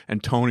floor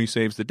and Tony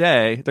saves the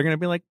day. They're going to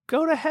be like,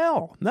 go to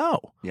hell. No.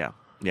 Yeah.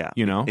 Yeah.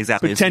 You know?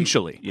 Exactly.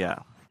 Potentially. Yeah.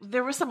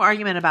 There was some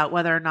argument about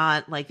whether or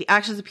not, like, the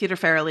actions of Peter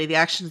Farrelly, the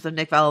actions of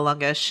Nick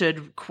Vallelonga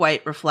should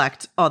quite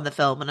reflect on the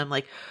film. And I'm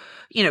like,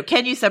 you know,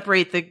 can you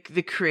separate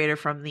the creator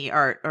from the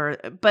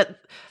art? But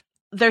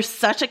there's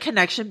such a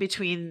connection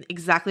between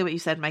exactly what you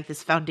said, Mike,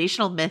 this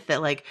foundational myth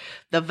that, like,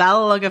 the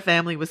Vallelonga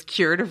family was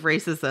cured of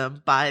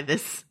racism by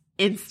this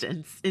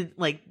instance,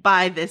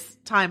 by this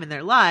time in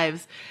their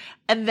lives.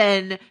 And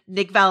then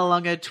Nick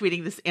Vallelonga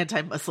tweeting this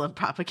anti-Muslim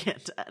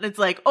propaganda. And it's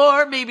like,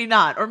 or maybe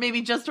not, or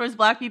maybe just towards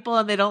black people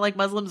and they don't like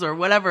Muslims or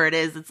whatever it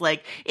is. It's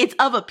like, it's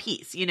of a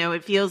piece, you know,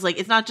 it feels like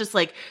it's not just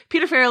like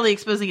Peter Farrelly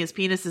exposing his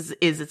penis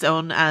is its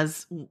own,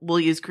 as we'll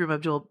use Kareem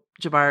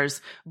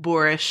Abdul-Jabbar's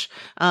boorish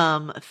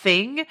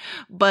thing.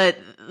 But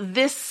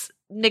this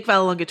Nick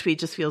Vallelonga tweet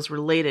just feels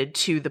related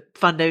to the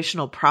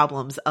foundational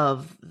problems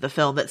of the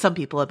film that some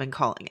people have been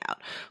calling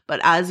out. But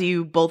as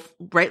you both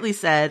rightly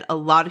said, a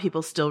lot of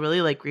people still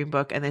really like Green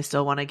Book and they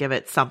still want to give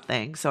it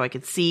something. So I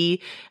could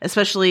see,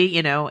 especially,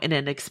 you know, in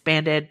an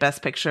expanded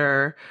Best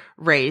Picture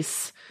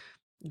race,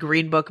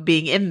 Green Book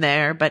being in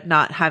there, but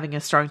not having a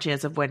strong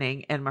chance of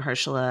winning, and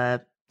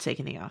Mahershala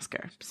taking the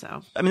Oscar.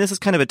 So I mean, this is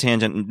kind of a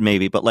tangent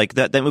maybe, but like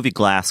that movie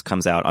Glass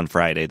comes out on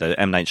Friday, the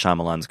M. Night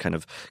Shyamalan's kind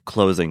of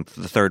closing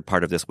the third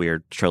part of this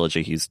weird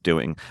trilogy he's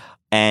doing.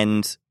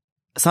 And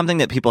something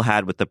that people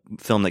had with the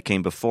film that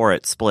came before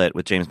it, Split,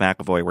 with James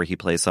McAvoy, where he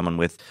plays someone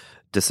with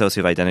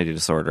dissociative identity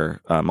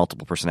disorder,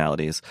 multiple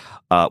personalities,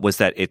 was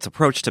that its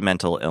approach to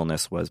mental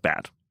illness was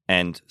bad.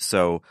 And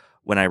so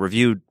when I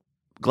reviewed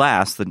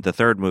Glass, the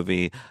third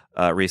movie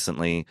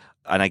recently,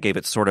 and I gave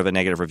it sort of a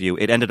negative review,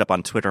 it ended up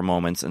on Twitter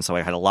Moments, and so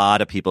I had a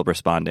lot of people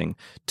responding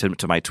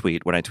to my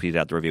tweet when I tweeted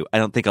out the review. I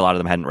don't think a lot of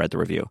them hadn't read the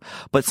review.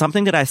 But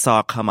something that I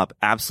saw come up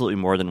absolutely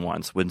more than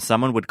once, when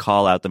someone would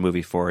call out the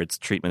movie for its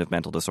treatment of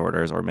mental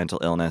disorders or mental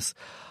illness,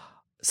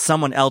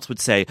 someone else would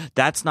say,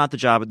 that's not the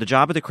job. The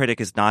job of the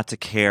critic is not to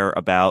care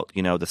about,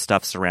 you know, the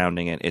stuff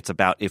surrounding it. It's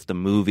about if the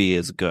movie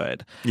is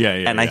good.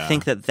 I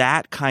think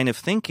that kind of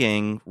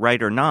thinking,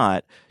 right or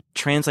not,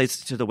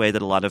 translates to the way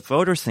that a lot of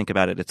voters think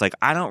about it. It's like,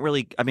 I'm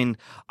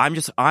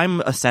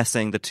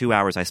assessing the 2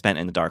 hours I spent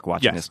in the dark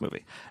watching this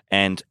movie.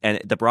 And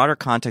the broader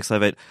context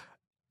of it,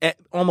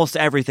 almost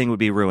everything would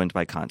be ruined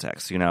by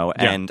context, you know?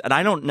 And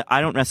I don't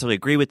necessarily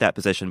agree with that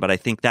position, but I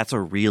think that's a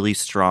really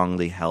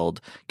strongly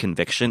held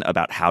conviction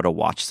about how to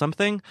watch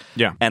something.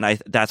 Yeah. And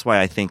that's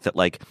why I think that,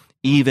 like,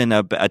 even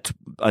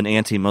an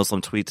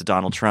anti-Muslim tweet to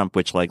Donald Trump,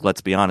 which, like,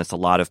 let's be honest, a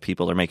lot of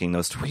people are making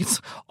those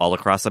tweets all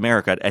across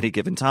America at any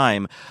given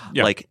time,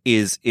 like,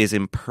 is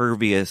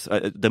impervious.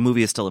 The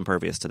movie is still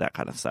impervious to that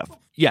kind of stuff.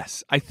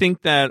 Yes. I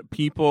think that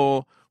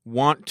people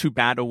want to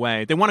bat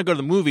away. They want to go to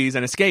the movies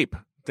and escape.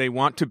 They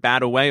want to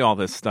bat away all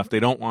this stuff. They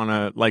don't want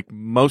to, like,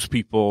 most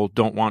people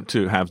don't want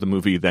to have the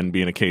movie then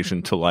be an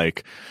occasion to,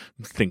 like,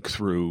 think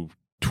through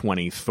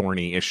 20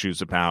 thorny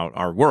issues about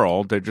our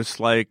world. They're just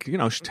like, you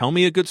know, tell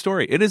me a good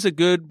story. It is a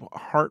good,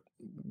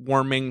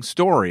 heartwarming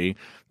story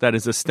that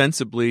is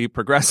ostensibly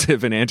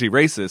progressive and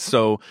anti-racist.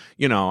 So,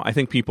 you know, I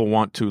think people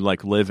want to,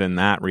 like, live in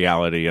that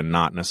reality and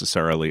not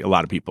necessarily, a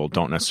lot of people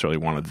don't necessarily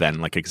want to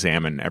then, like,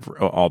 examine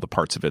all the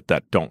parts of it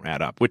that don't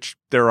add up, which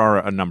there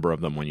are a number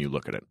of them when you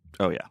look at it.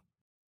 Oh, yeah.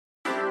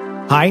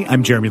 Hi,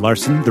 I'm Jeremy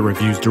Larson, the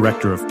reviews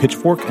director of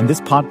Pitchfork, and this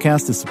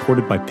podcast is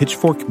supported by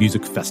Pitchfork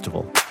Music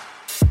Festival.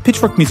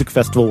 Pitchfork Music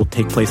Festival will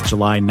take place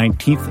July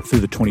 19th through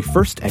the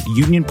 21st at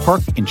Union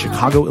Park in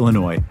Chicago,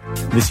 Illinois.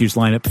 This year's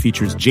lineup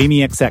features Jamie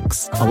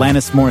XX,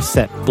 Alanis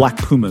Morissette, Black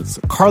Pumas,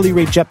 Carly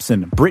Rae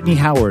Jepsen, Brittany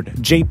Howard,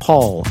 J.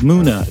 Paul,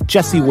 Muna,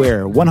 Jessie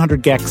Ware,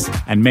 100 Gex,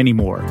 and many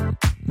more.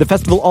 The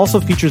festival also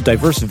features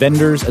diverse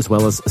vendors as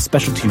well as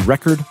specialty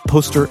record,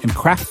 poster, and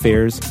craft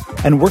fairs,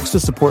 and works to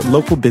support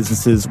local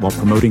businesses while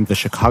promoting the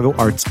Chicago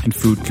arts and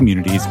food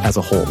communities as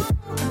a whole.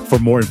 For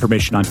more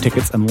information on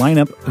tickets and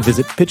lineup,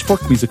 visit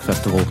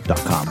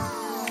pitchforkmusicfestival.com.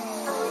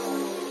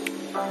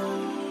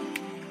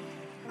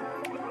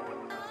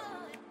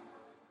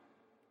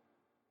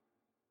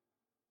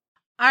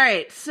 All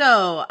right,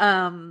 so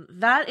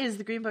that is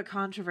the Green Book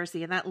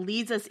controversy, and that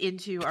leads us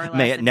into our last.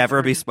 May it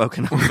never be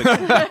spoken of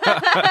again.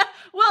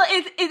 Well,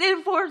 it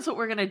informs what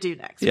we're going to do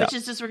next, which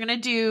is just we're going to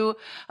do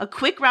a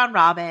quick round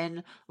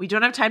robin. We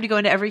don't have time to go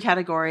into every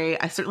category.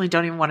 I certainly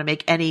don't even want to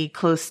make any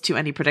close to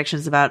any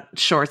predictions about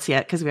shorts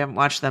yet because we haven't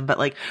watched them. But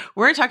like,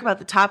 we're going to talk about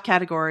the top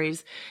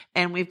categories,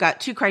 and we've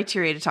got 2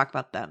 criteria to talk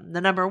about them.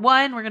 The number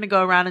 1, we're going to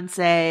go around and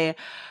say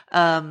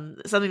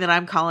something that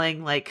I'm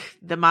calling like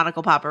the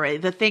monocle popper,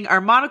 right? The thing,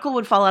 our monocle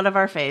would fall out of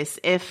our face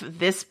if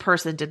this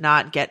person did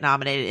not get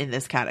nominated in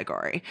this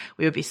category.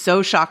 We would be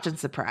so shocked and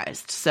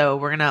surprised. So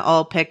we're going to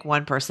all pick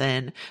one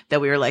person that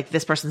we were like,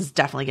 this person's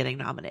definitely getting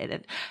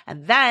nominated.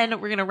 And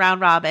then we're going to round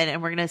robin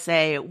and we're going to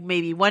say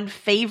maybe one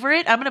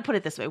favorite. I'm going to put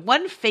it this way.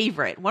 One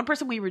favorite, one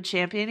person we were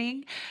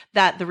championing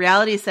that the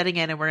reality is setting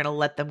in, and we're going to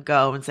let them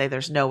go and say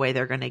there's no way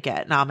they're going to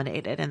get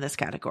nominated in this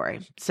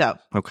category. So,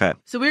 okay.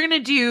 So we're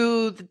going to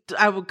do,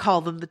 I would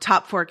call them the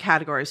top 4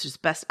 categories,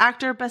 just best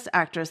actor, best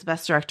actress,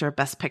 best director,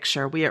 best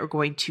picture. We are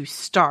going to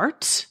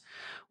start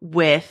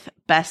with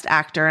best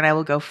actor, and I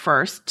will go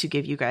first to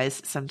give you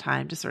guys some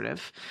time to sort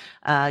of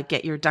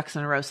get your ducks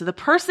in a row. So the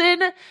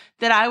person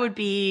that I would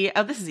be,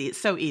 this is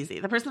so easy.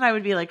 The person I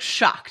would be like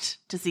shocked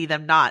to see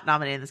them not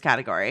nominated in this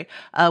category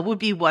would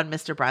be one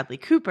Mr. Bradley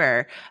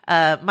Cooper.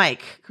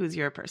 Mike, who's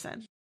your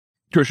person?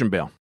 Christian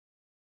Bale.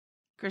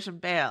 Christian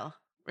Bale.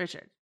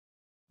 Richard.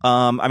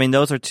 I mean,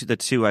 those are the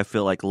 2 I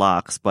feel like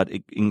locks, but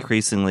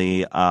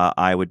increasingly,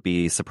 I would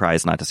be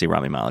surprised not to see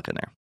Rami Malek in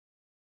there.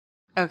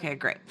 Okay,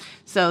 great.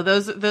 So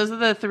those are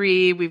the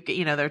 3. We've,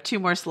 there are 2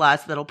 more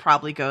slots that'll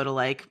probably go to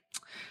like,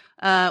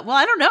 well,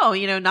 I don't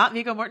know, not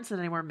Viggo Mortensen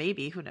anymore.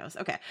 Maybe, who knows?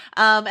 Okay.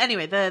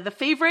 Anyway, the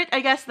favorite, I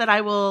guess, that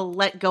I will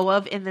let go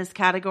of in this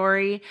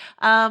category,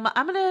 I'm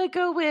going to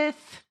go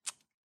with,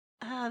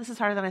 this is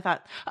harder than I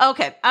thought.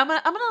 Okay. I'm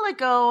going to let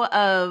go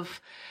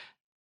of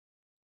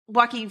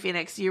Joaquin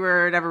Phoenix, You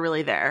Were Never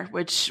Really There,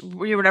 which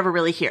You Were Never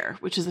Really Here,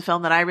 which is a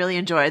film that I really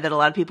enjoyed that a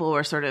lot of people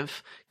were sort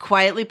of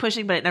quietly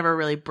pushing, but it never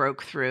really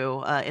broke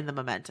through in the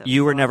momentum.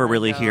 You Were Never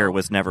Really Here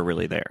was never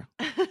really there.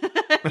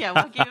 Yeah,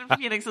 Joaquin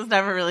Phoenix was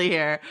never really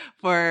here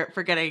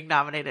for getting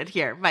nominated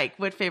here. Mike,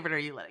 what favorite are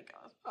you letting go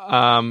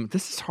of?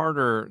 This is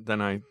harder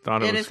than I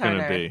thought it was going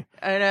to be.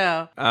 I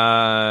know.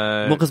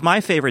 Well, because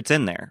my favorite's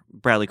in there,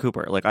 Bradley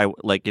Cooper.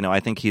 I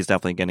think he's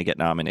definitely going to get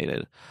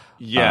nominated.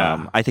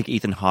 Yeah, I think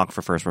Ethan Hawke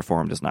for First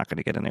Reformed is not going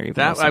to get in there.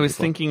 Even I was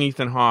thinking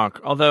Ethan Hawke,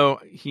 although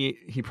he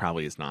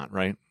probably is not,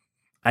 right?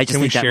 I just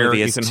think that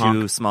movie is Ethan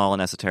too Hawke? small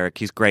and esoteric.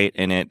 He's great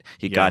in it.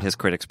 He got his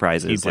critics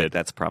prizes. He did.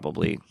 That's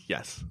probably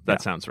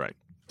that sounds right.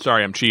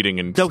 Sorry, I'm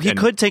cheating. So he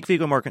could take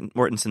Viggo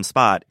Mortensen's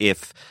spot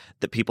if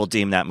the people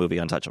deem that movie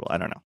untouchable. I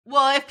don't know.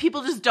 Well, if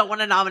people just don't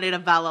want to nominate a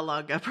Vala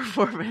Longa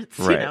performance,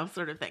 right.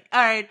 Sort of thing.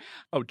 All right.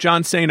 Oh,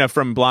 John Cena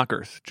from Block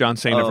Earth. John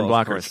Cena from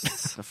Block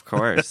Earth. Of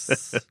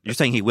course. You're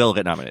saying he will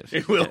get nominated. He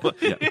will.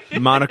 Yeah.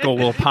 Monocle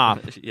will pop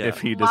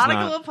if he does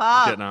not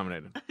get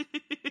nominated.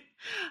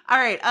 All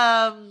right.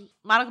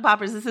 Monocle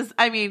poppers.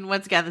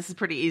 Once again, this is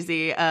pretty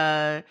easy.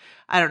 I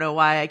don't know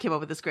why I came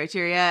up with this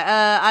criteria.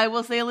 I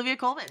will say Olivia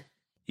Colman.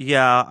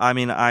 Yeah,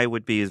 I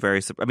would be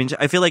very.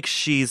 I feel like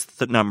she's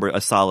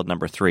a solid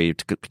number 3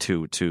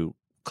 to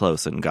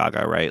Close and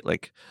Gaga, right?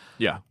 Like,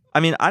 yeah.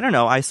 I don't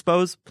know. I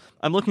suppose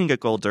I'm looking at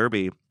Gold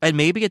Derby, and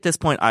maybe at this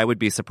point, I would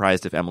be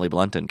surprised if Emily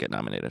Blunt didn't get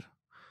nominated,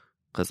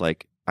 because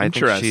I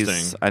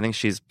think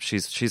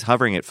she's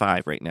hovering at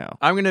 5 right now.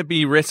 I'm going to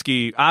be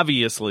risky.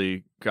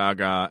 Obviously,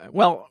 Gaga.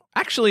 Well,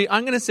 actually,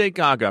 I'm going to say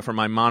Gaga for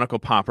my monocle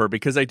popper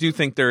because I do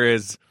think there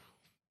is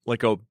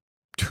like a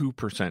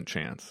 2%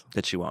 chance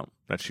that she won't.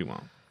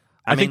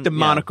 I think the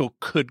monocle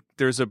could.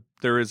 There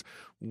is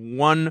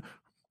one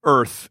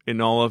Earth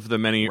in all of the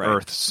many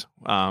Earths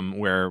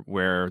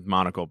where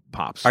monocle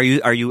pops. Are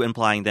you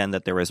implying then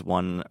that there is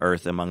one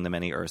Earth among the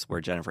many Earths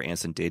where Jennifer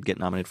Aniston did get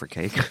nominated for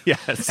Cake?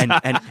 Yes. and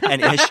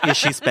is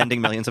she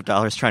spending millions of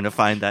dollars trying to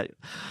find that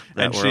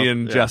and world? She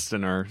and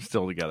Justin are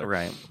still together,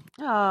 right?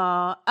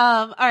 Oh,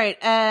 all right.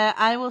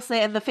 I will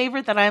say, and the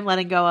favorite that I'm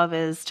letting go of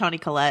is Toni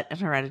Collette in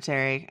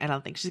Hereditary. I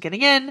don't think she's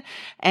getting in,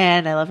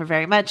 and I love her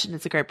very much, and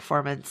it's a great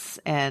performance.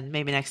 And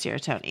maybe next year,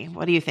 Toni.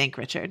 What do you think,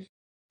 Richard?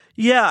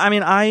 Yeah,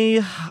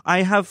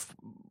 I have.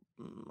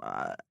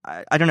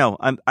 I don't know.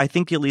 I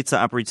think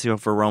Yalitza Aparicio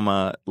for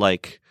Roma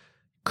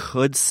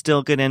could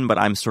still get in, but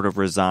I'm sort of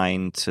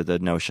resigned to the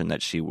notion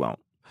that she won't.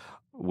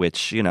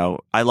 Which,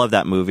 I love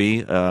that movie.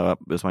 It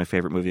was my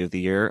favorite movie of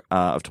the year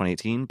of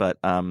 2018. But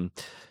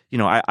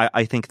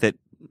I think that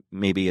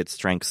maybe its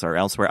strengths are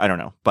elsewhere. I don't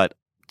know, but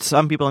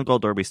some people in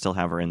Gold Derby still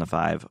have her in the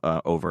 5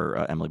 over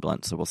Emily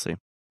Blunt. So we'll see.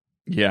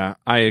 Yeah,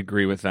 I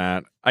agree with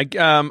that.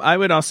 I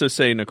would also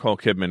say Nicole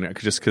Kidman,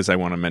 just because I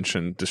want to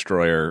mention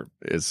Destroyer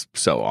is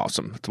so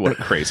awesome. What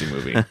a crazy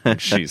movie.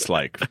 She's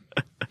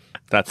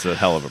that's a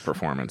hell of a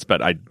performance,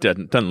 but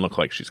doesn't look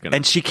like she's going to.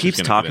 And she keeps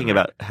talking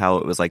about how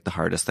it was the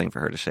hardest thing for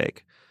her to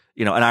shake.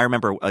 And I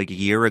remember a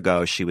year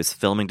ago she was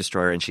filming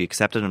Destroyer and she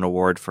accepted an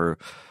award for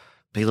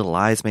Big Little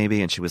Lies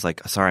maybe, and she was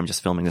like, sorry, I'm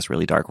just filming this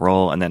really dark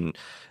role. And then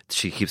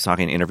she keeps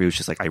talking in interviews.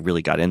 She's like, I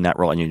really got in that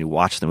role. And you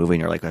watch the movie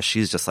and you're like, oh,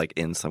 she's just like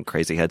in some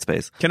crazy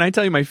headspace. Can I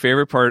tell you my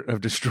favorite part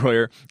of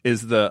Destroyer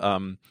is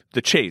the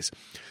chase,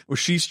 where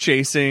she's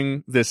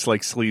chasing this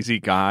like sleazy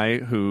guy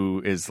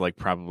who is like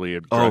probably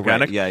a drug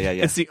addict. Yeah.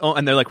 It's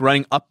and they're like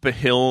running up a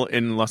hill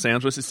in Los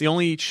Angeles. It's the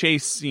only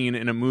chase scene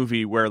in a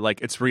movie where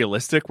like it's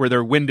realistic, where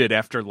they're winded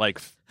after like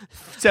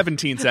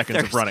 17 seconds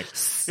of running.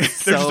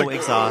 So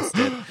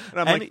exhausted. And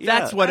I'm like,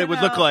 that's what it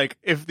would look like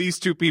if these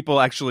two people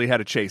actually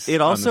had a chase on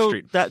the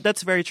street.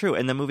 That's very true.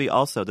 And the movie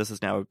also, this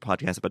is now a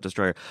podcast about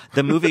Destroyer.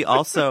 The movie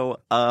also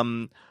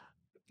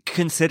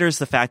considers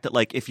the fact that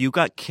like if you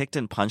got kicked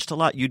and punched a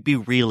lot, you'd be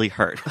really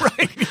hurt.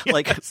 Right.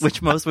 Like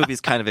which most movies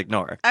kind of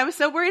ignore. I was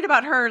so worried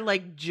about her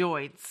like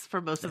joints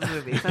for most of the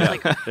movies. I was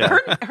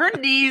like, her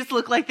knees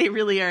look like they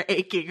really are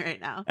aching right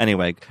now.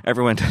 Anyway,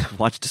 everyone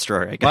watch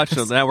Destroyer, I guess.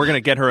 Watch, now we're going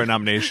to get her a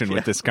nomination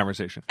with this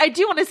conversation. I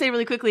do want to say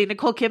really quickly,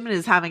 Nicole Kidman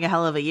is having a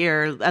hell of a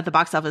year at the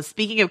box office.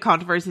 Speaking of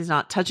controversies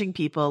not touching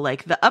people,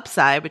 like The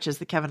Upside, which is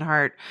the Kevin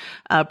Hart,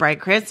 Bryan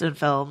Cranston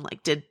film,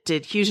 like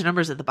did huge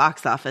numbers at the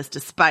box office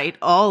despite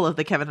all of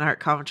the Kevin Hart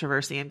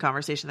controversy and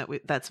conversation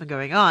that's been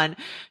going on.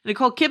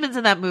 Nicole Kidman's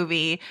in that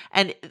movie,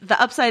 and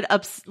The Upside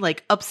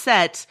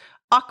upset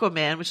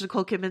Aquaman, which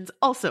Nicole Kidman's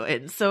also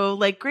in. So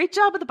like, great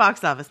job at the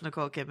box office,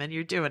 Nicole Kidman.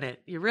 You're doing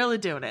it. You're really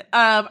doing it.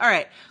 All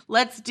right,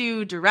 let's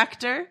do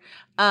director.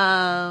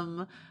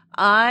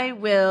 I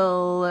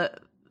will,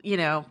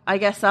 I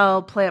guess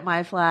I'll plant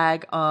my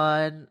flag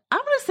on, I'm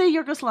going to say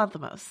Yorgos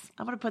Lanthimos.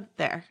 I'm going to put it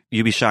there.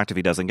 You'd be shocked if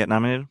he doesn't get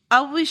nominated?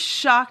 I'll be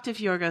shocked if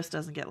Yorgos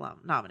doesn't get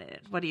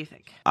nominated. What do you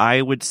think?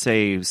 I would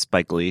say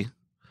Spike Lee.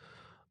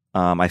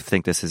 I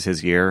think this is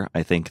his year.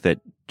 I think that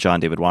John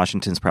David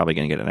Washington's probably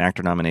going to get an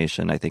actor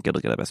nomination. I think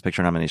it'll get a Best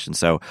Picture nomination.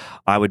 So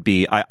I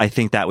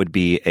think that would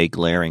be a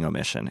glaring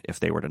omission if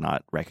they were to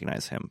not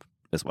recognize him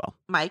as well.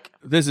 Mike?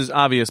 This is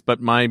obvious,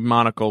 but my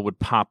monocle would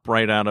pop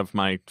right out of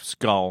my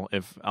skull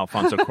if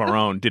Alfonso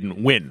Cuarón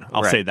didn't win.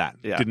 I'll say that.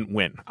 Yeah. Didn't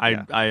win.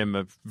 I am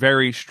a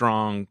very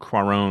strong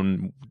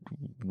Cuarón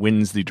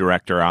wins the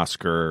director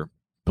Oscar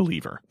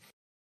believer.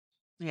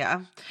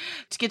 Yeah.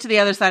 To get to the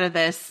other side of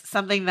this,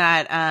 something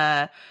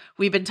that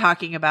we've been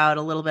talking about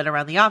a little bit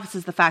around the office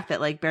is the fact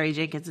that like Barry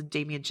Jenkins and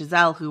Damien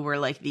Chazelle, who were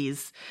like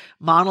these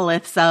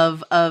monoliths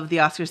of the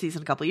Oscar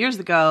season a couple years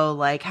ago,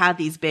 like had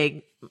these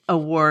big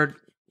award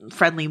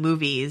friendly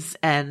movies,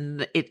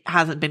 and it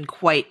hasn't been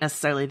quite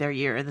necessarily their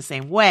year in the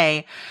same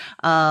way.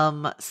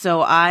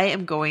 So I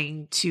am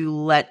going to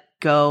let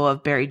go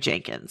of Barry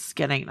Jenkins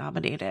getting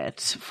nominated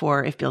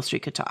for If Beale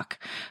Street Could Talk.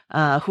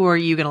 Who are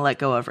you going to let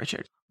go of,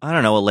 Richard? I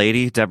don't know, a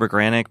lady, Deborah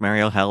Granick,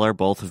 Marielle Heller,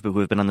 both who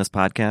have been on this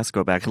podcast.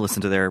 Go back and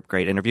listen to their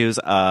great interviews.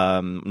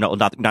 No,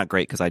 not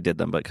great because I did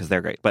them, but because they're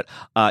great. But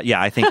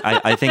yeah, I think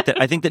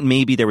that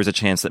maybe there was a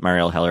chance that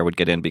Marielle Heller would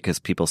get in because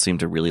people seem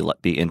to really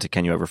be into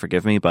Can You Ever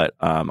Forgive Me? But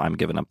I'm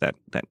giving up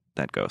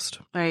that ghost.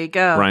 There you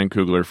go, Ryan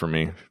Coogler for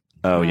me.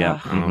 Oh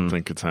yeah, I don't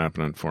think it's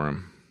happening for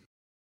him.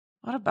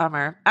 What a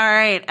bummer. All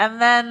right.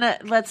 And then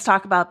let's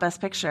talk about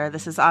Best Picture.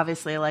 This is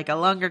obviously like a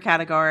longer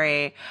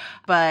category,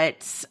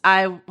 but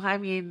I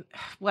mean,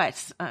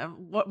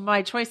 what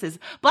my choice is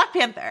Black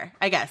Panther,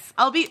 I guess.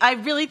 I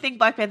really think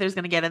Black Panther is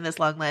going to get in this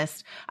long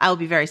list. I will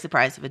be very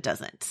surprised if it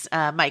doesn't.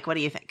 Mike, what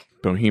do you think?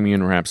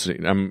 Bohemian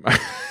Rhapsody.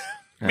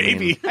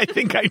 I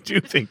think I do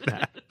think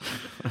that.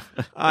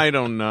 I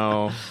don't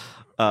know.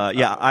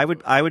 Yeah, I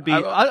would be.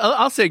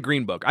 I'll say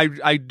Green Book.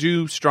 I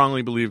do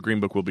strongly believe Green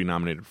Book will be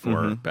nominated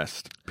for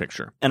Best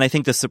Picture. And I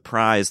think the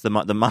surprise, the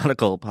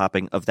monocle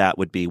popping of that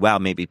would be, wow,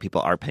 maybe people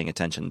are paying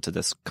attention to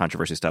this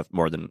controversy stuff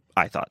more than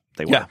I thought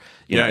they were.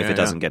 Yeah. If it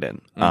doesn't get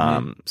in.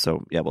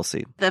 So yeah, we'll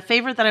see. The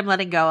favorite that I'm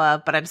letting go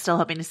of, but I'm still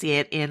hoping to see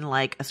it in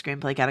like a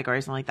screenplay category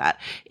or something like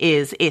that,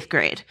 is 8th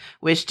Grade,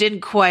 which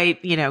didn't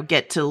quite,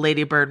 get to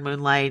Lady Bird,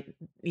 Moonlight,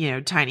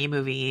 tiny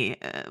movie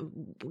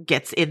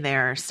gets in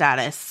their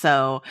status.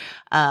 So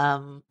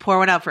pour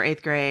one out for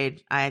 8th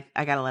Grade. I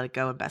gotta let it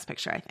go in Best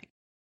Picture, I think.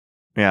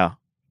 Yeah.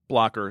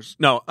 Blockers.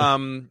 No,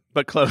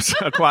 but close.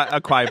 A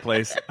Quiet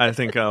Place. I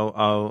think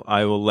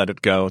I will let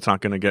it go. It's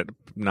not going to get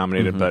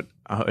nominated, but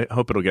I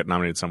hope it'll get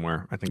nominated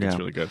somewhere. I think it's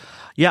really good.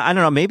 Yeah, I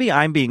don't know. Maybe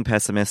I'm being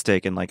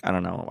pessimistic and like, I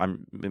don't know.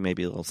 I'm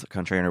maybe a little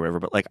contrarian or whatever,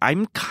 but like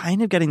I'm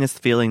kind of getting this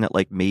feeling that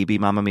like maybe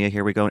Mamma Mia,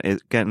 Here We Go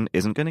isn't going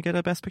to get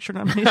a Best Picture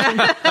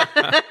nomination.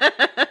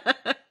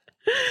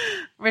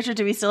 Richard,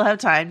 do we still have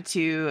time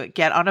to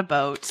get on a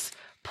boat,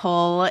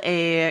 pull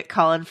a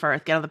Colin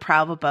Firth, get on the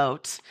prow of a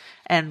boat,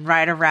 and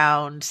ride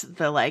around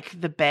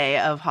the bay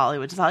of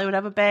Hollywood? Does Hollywood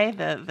have a bay?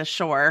 The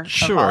shore of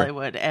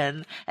Hollywood,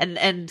 and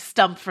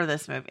stump for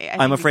this movie.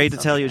 I'm afraid to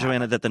tell you,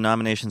 Joanna, that the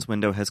nominations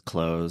window has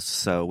closed,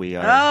 so we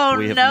have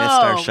missed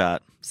our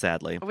shot,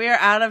 sadly. We are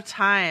out of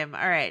time.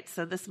 All right,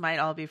 so this might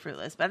all be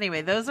fruitless. But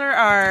anyway, those are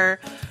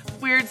our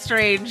weird,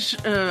 strange,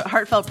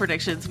 heartfelt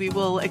predictions. We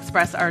will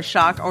express our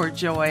shock or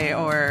joy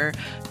or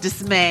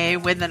dismay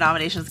when the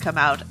nominations come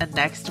out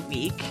next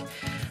week.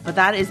 But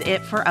that is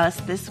it for us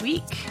this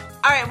week.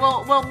 All right,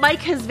 well,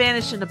 Mike has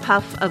vanished in a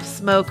puff of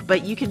smoke,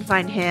 but you can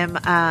find him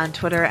on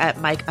Twitter at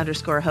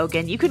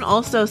Mike_Hogan. You can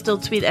also still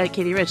tweet at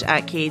Katie Rich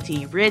at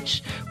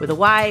KTRich with a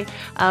Y.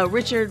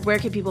 Richard, where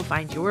can people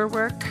find your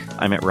work?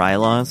 I'm at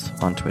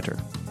Rylaws on Twitter.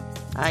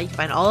 You can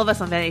find all of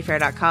us on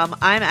VanityFair.com.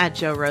 I'm at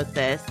Joe Wrote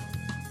This.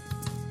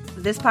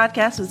 This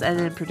podcast was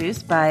edited and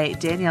produced by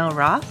Danielle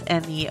Roth,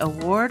 and the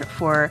award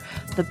for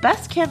the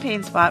best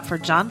campaign spot for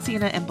John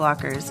Cena and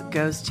Blockers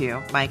goes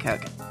to Mike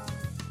Hogan.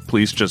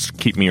 Please just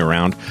keep me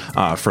around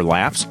for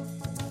laughs.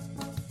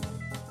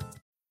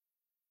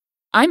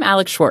 I'm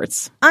Alex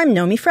Schwartz. I'm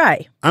Nomi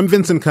Fry. I'm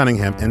Vincent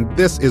Cunningham, and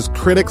this is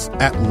Critics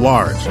at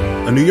Large,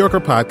 a New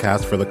Yorker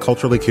podcast for the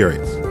culturally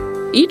curious.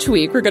 Each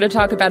week, we're going to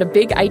talk about a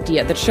big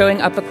idea that's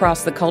showing up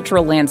across the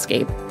cultural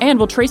landscape, and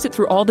we'll trace it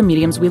through all the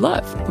mediums we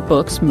love.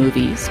 Books,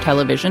 movies,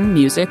 television,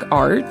 music,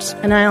 art.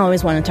 And I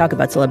always want to talk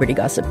about celebrity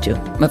gossip, too.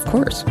 Of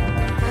course.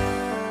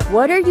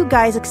 What are you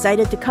guys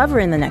excited to cover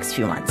in the next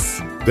few months?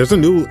 There's a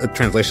new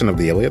translation of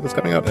the Iliad that's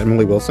coming out,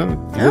 Emily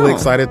Wilson. Really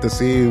excited to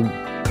see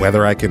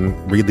whether I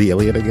can read the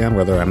Iliad again,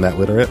 whether I'm that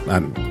literate. I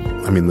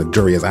mean, the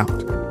jury is out.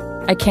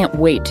 I can't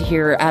wait to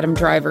hear Adam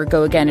Driver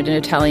go again in an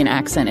Italian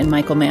accent in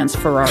Michael Mann's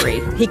Ferrari.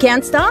 He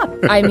can't stop.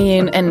 I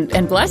mean,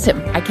 and bless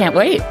him. I can't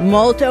wait.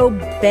 Molto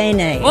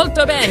bene.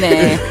 Molto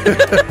bene.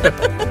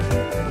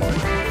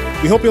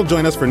 We hope you'll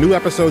join us for new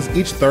episodes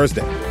each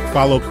Thursday.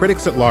 Follow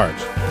Critics at Large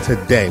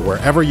today,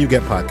 wherever you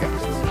get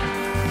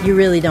podcasts. You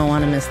really don't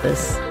want to miss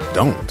this.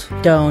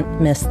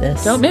 Don't miss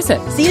this. Don't miss it.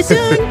 See you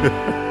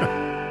soon.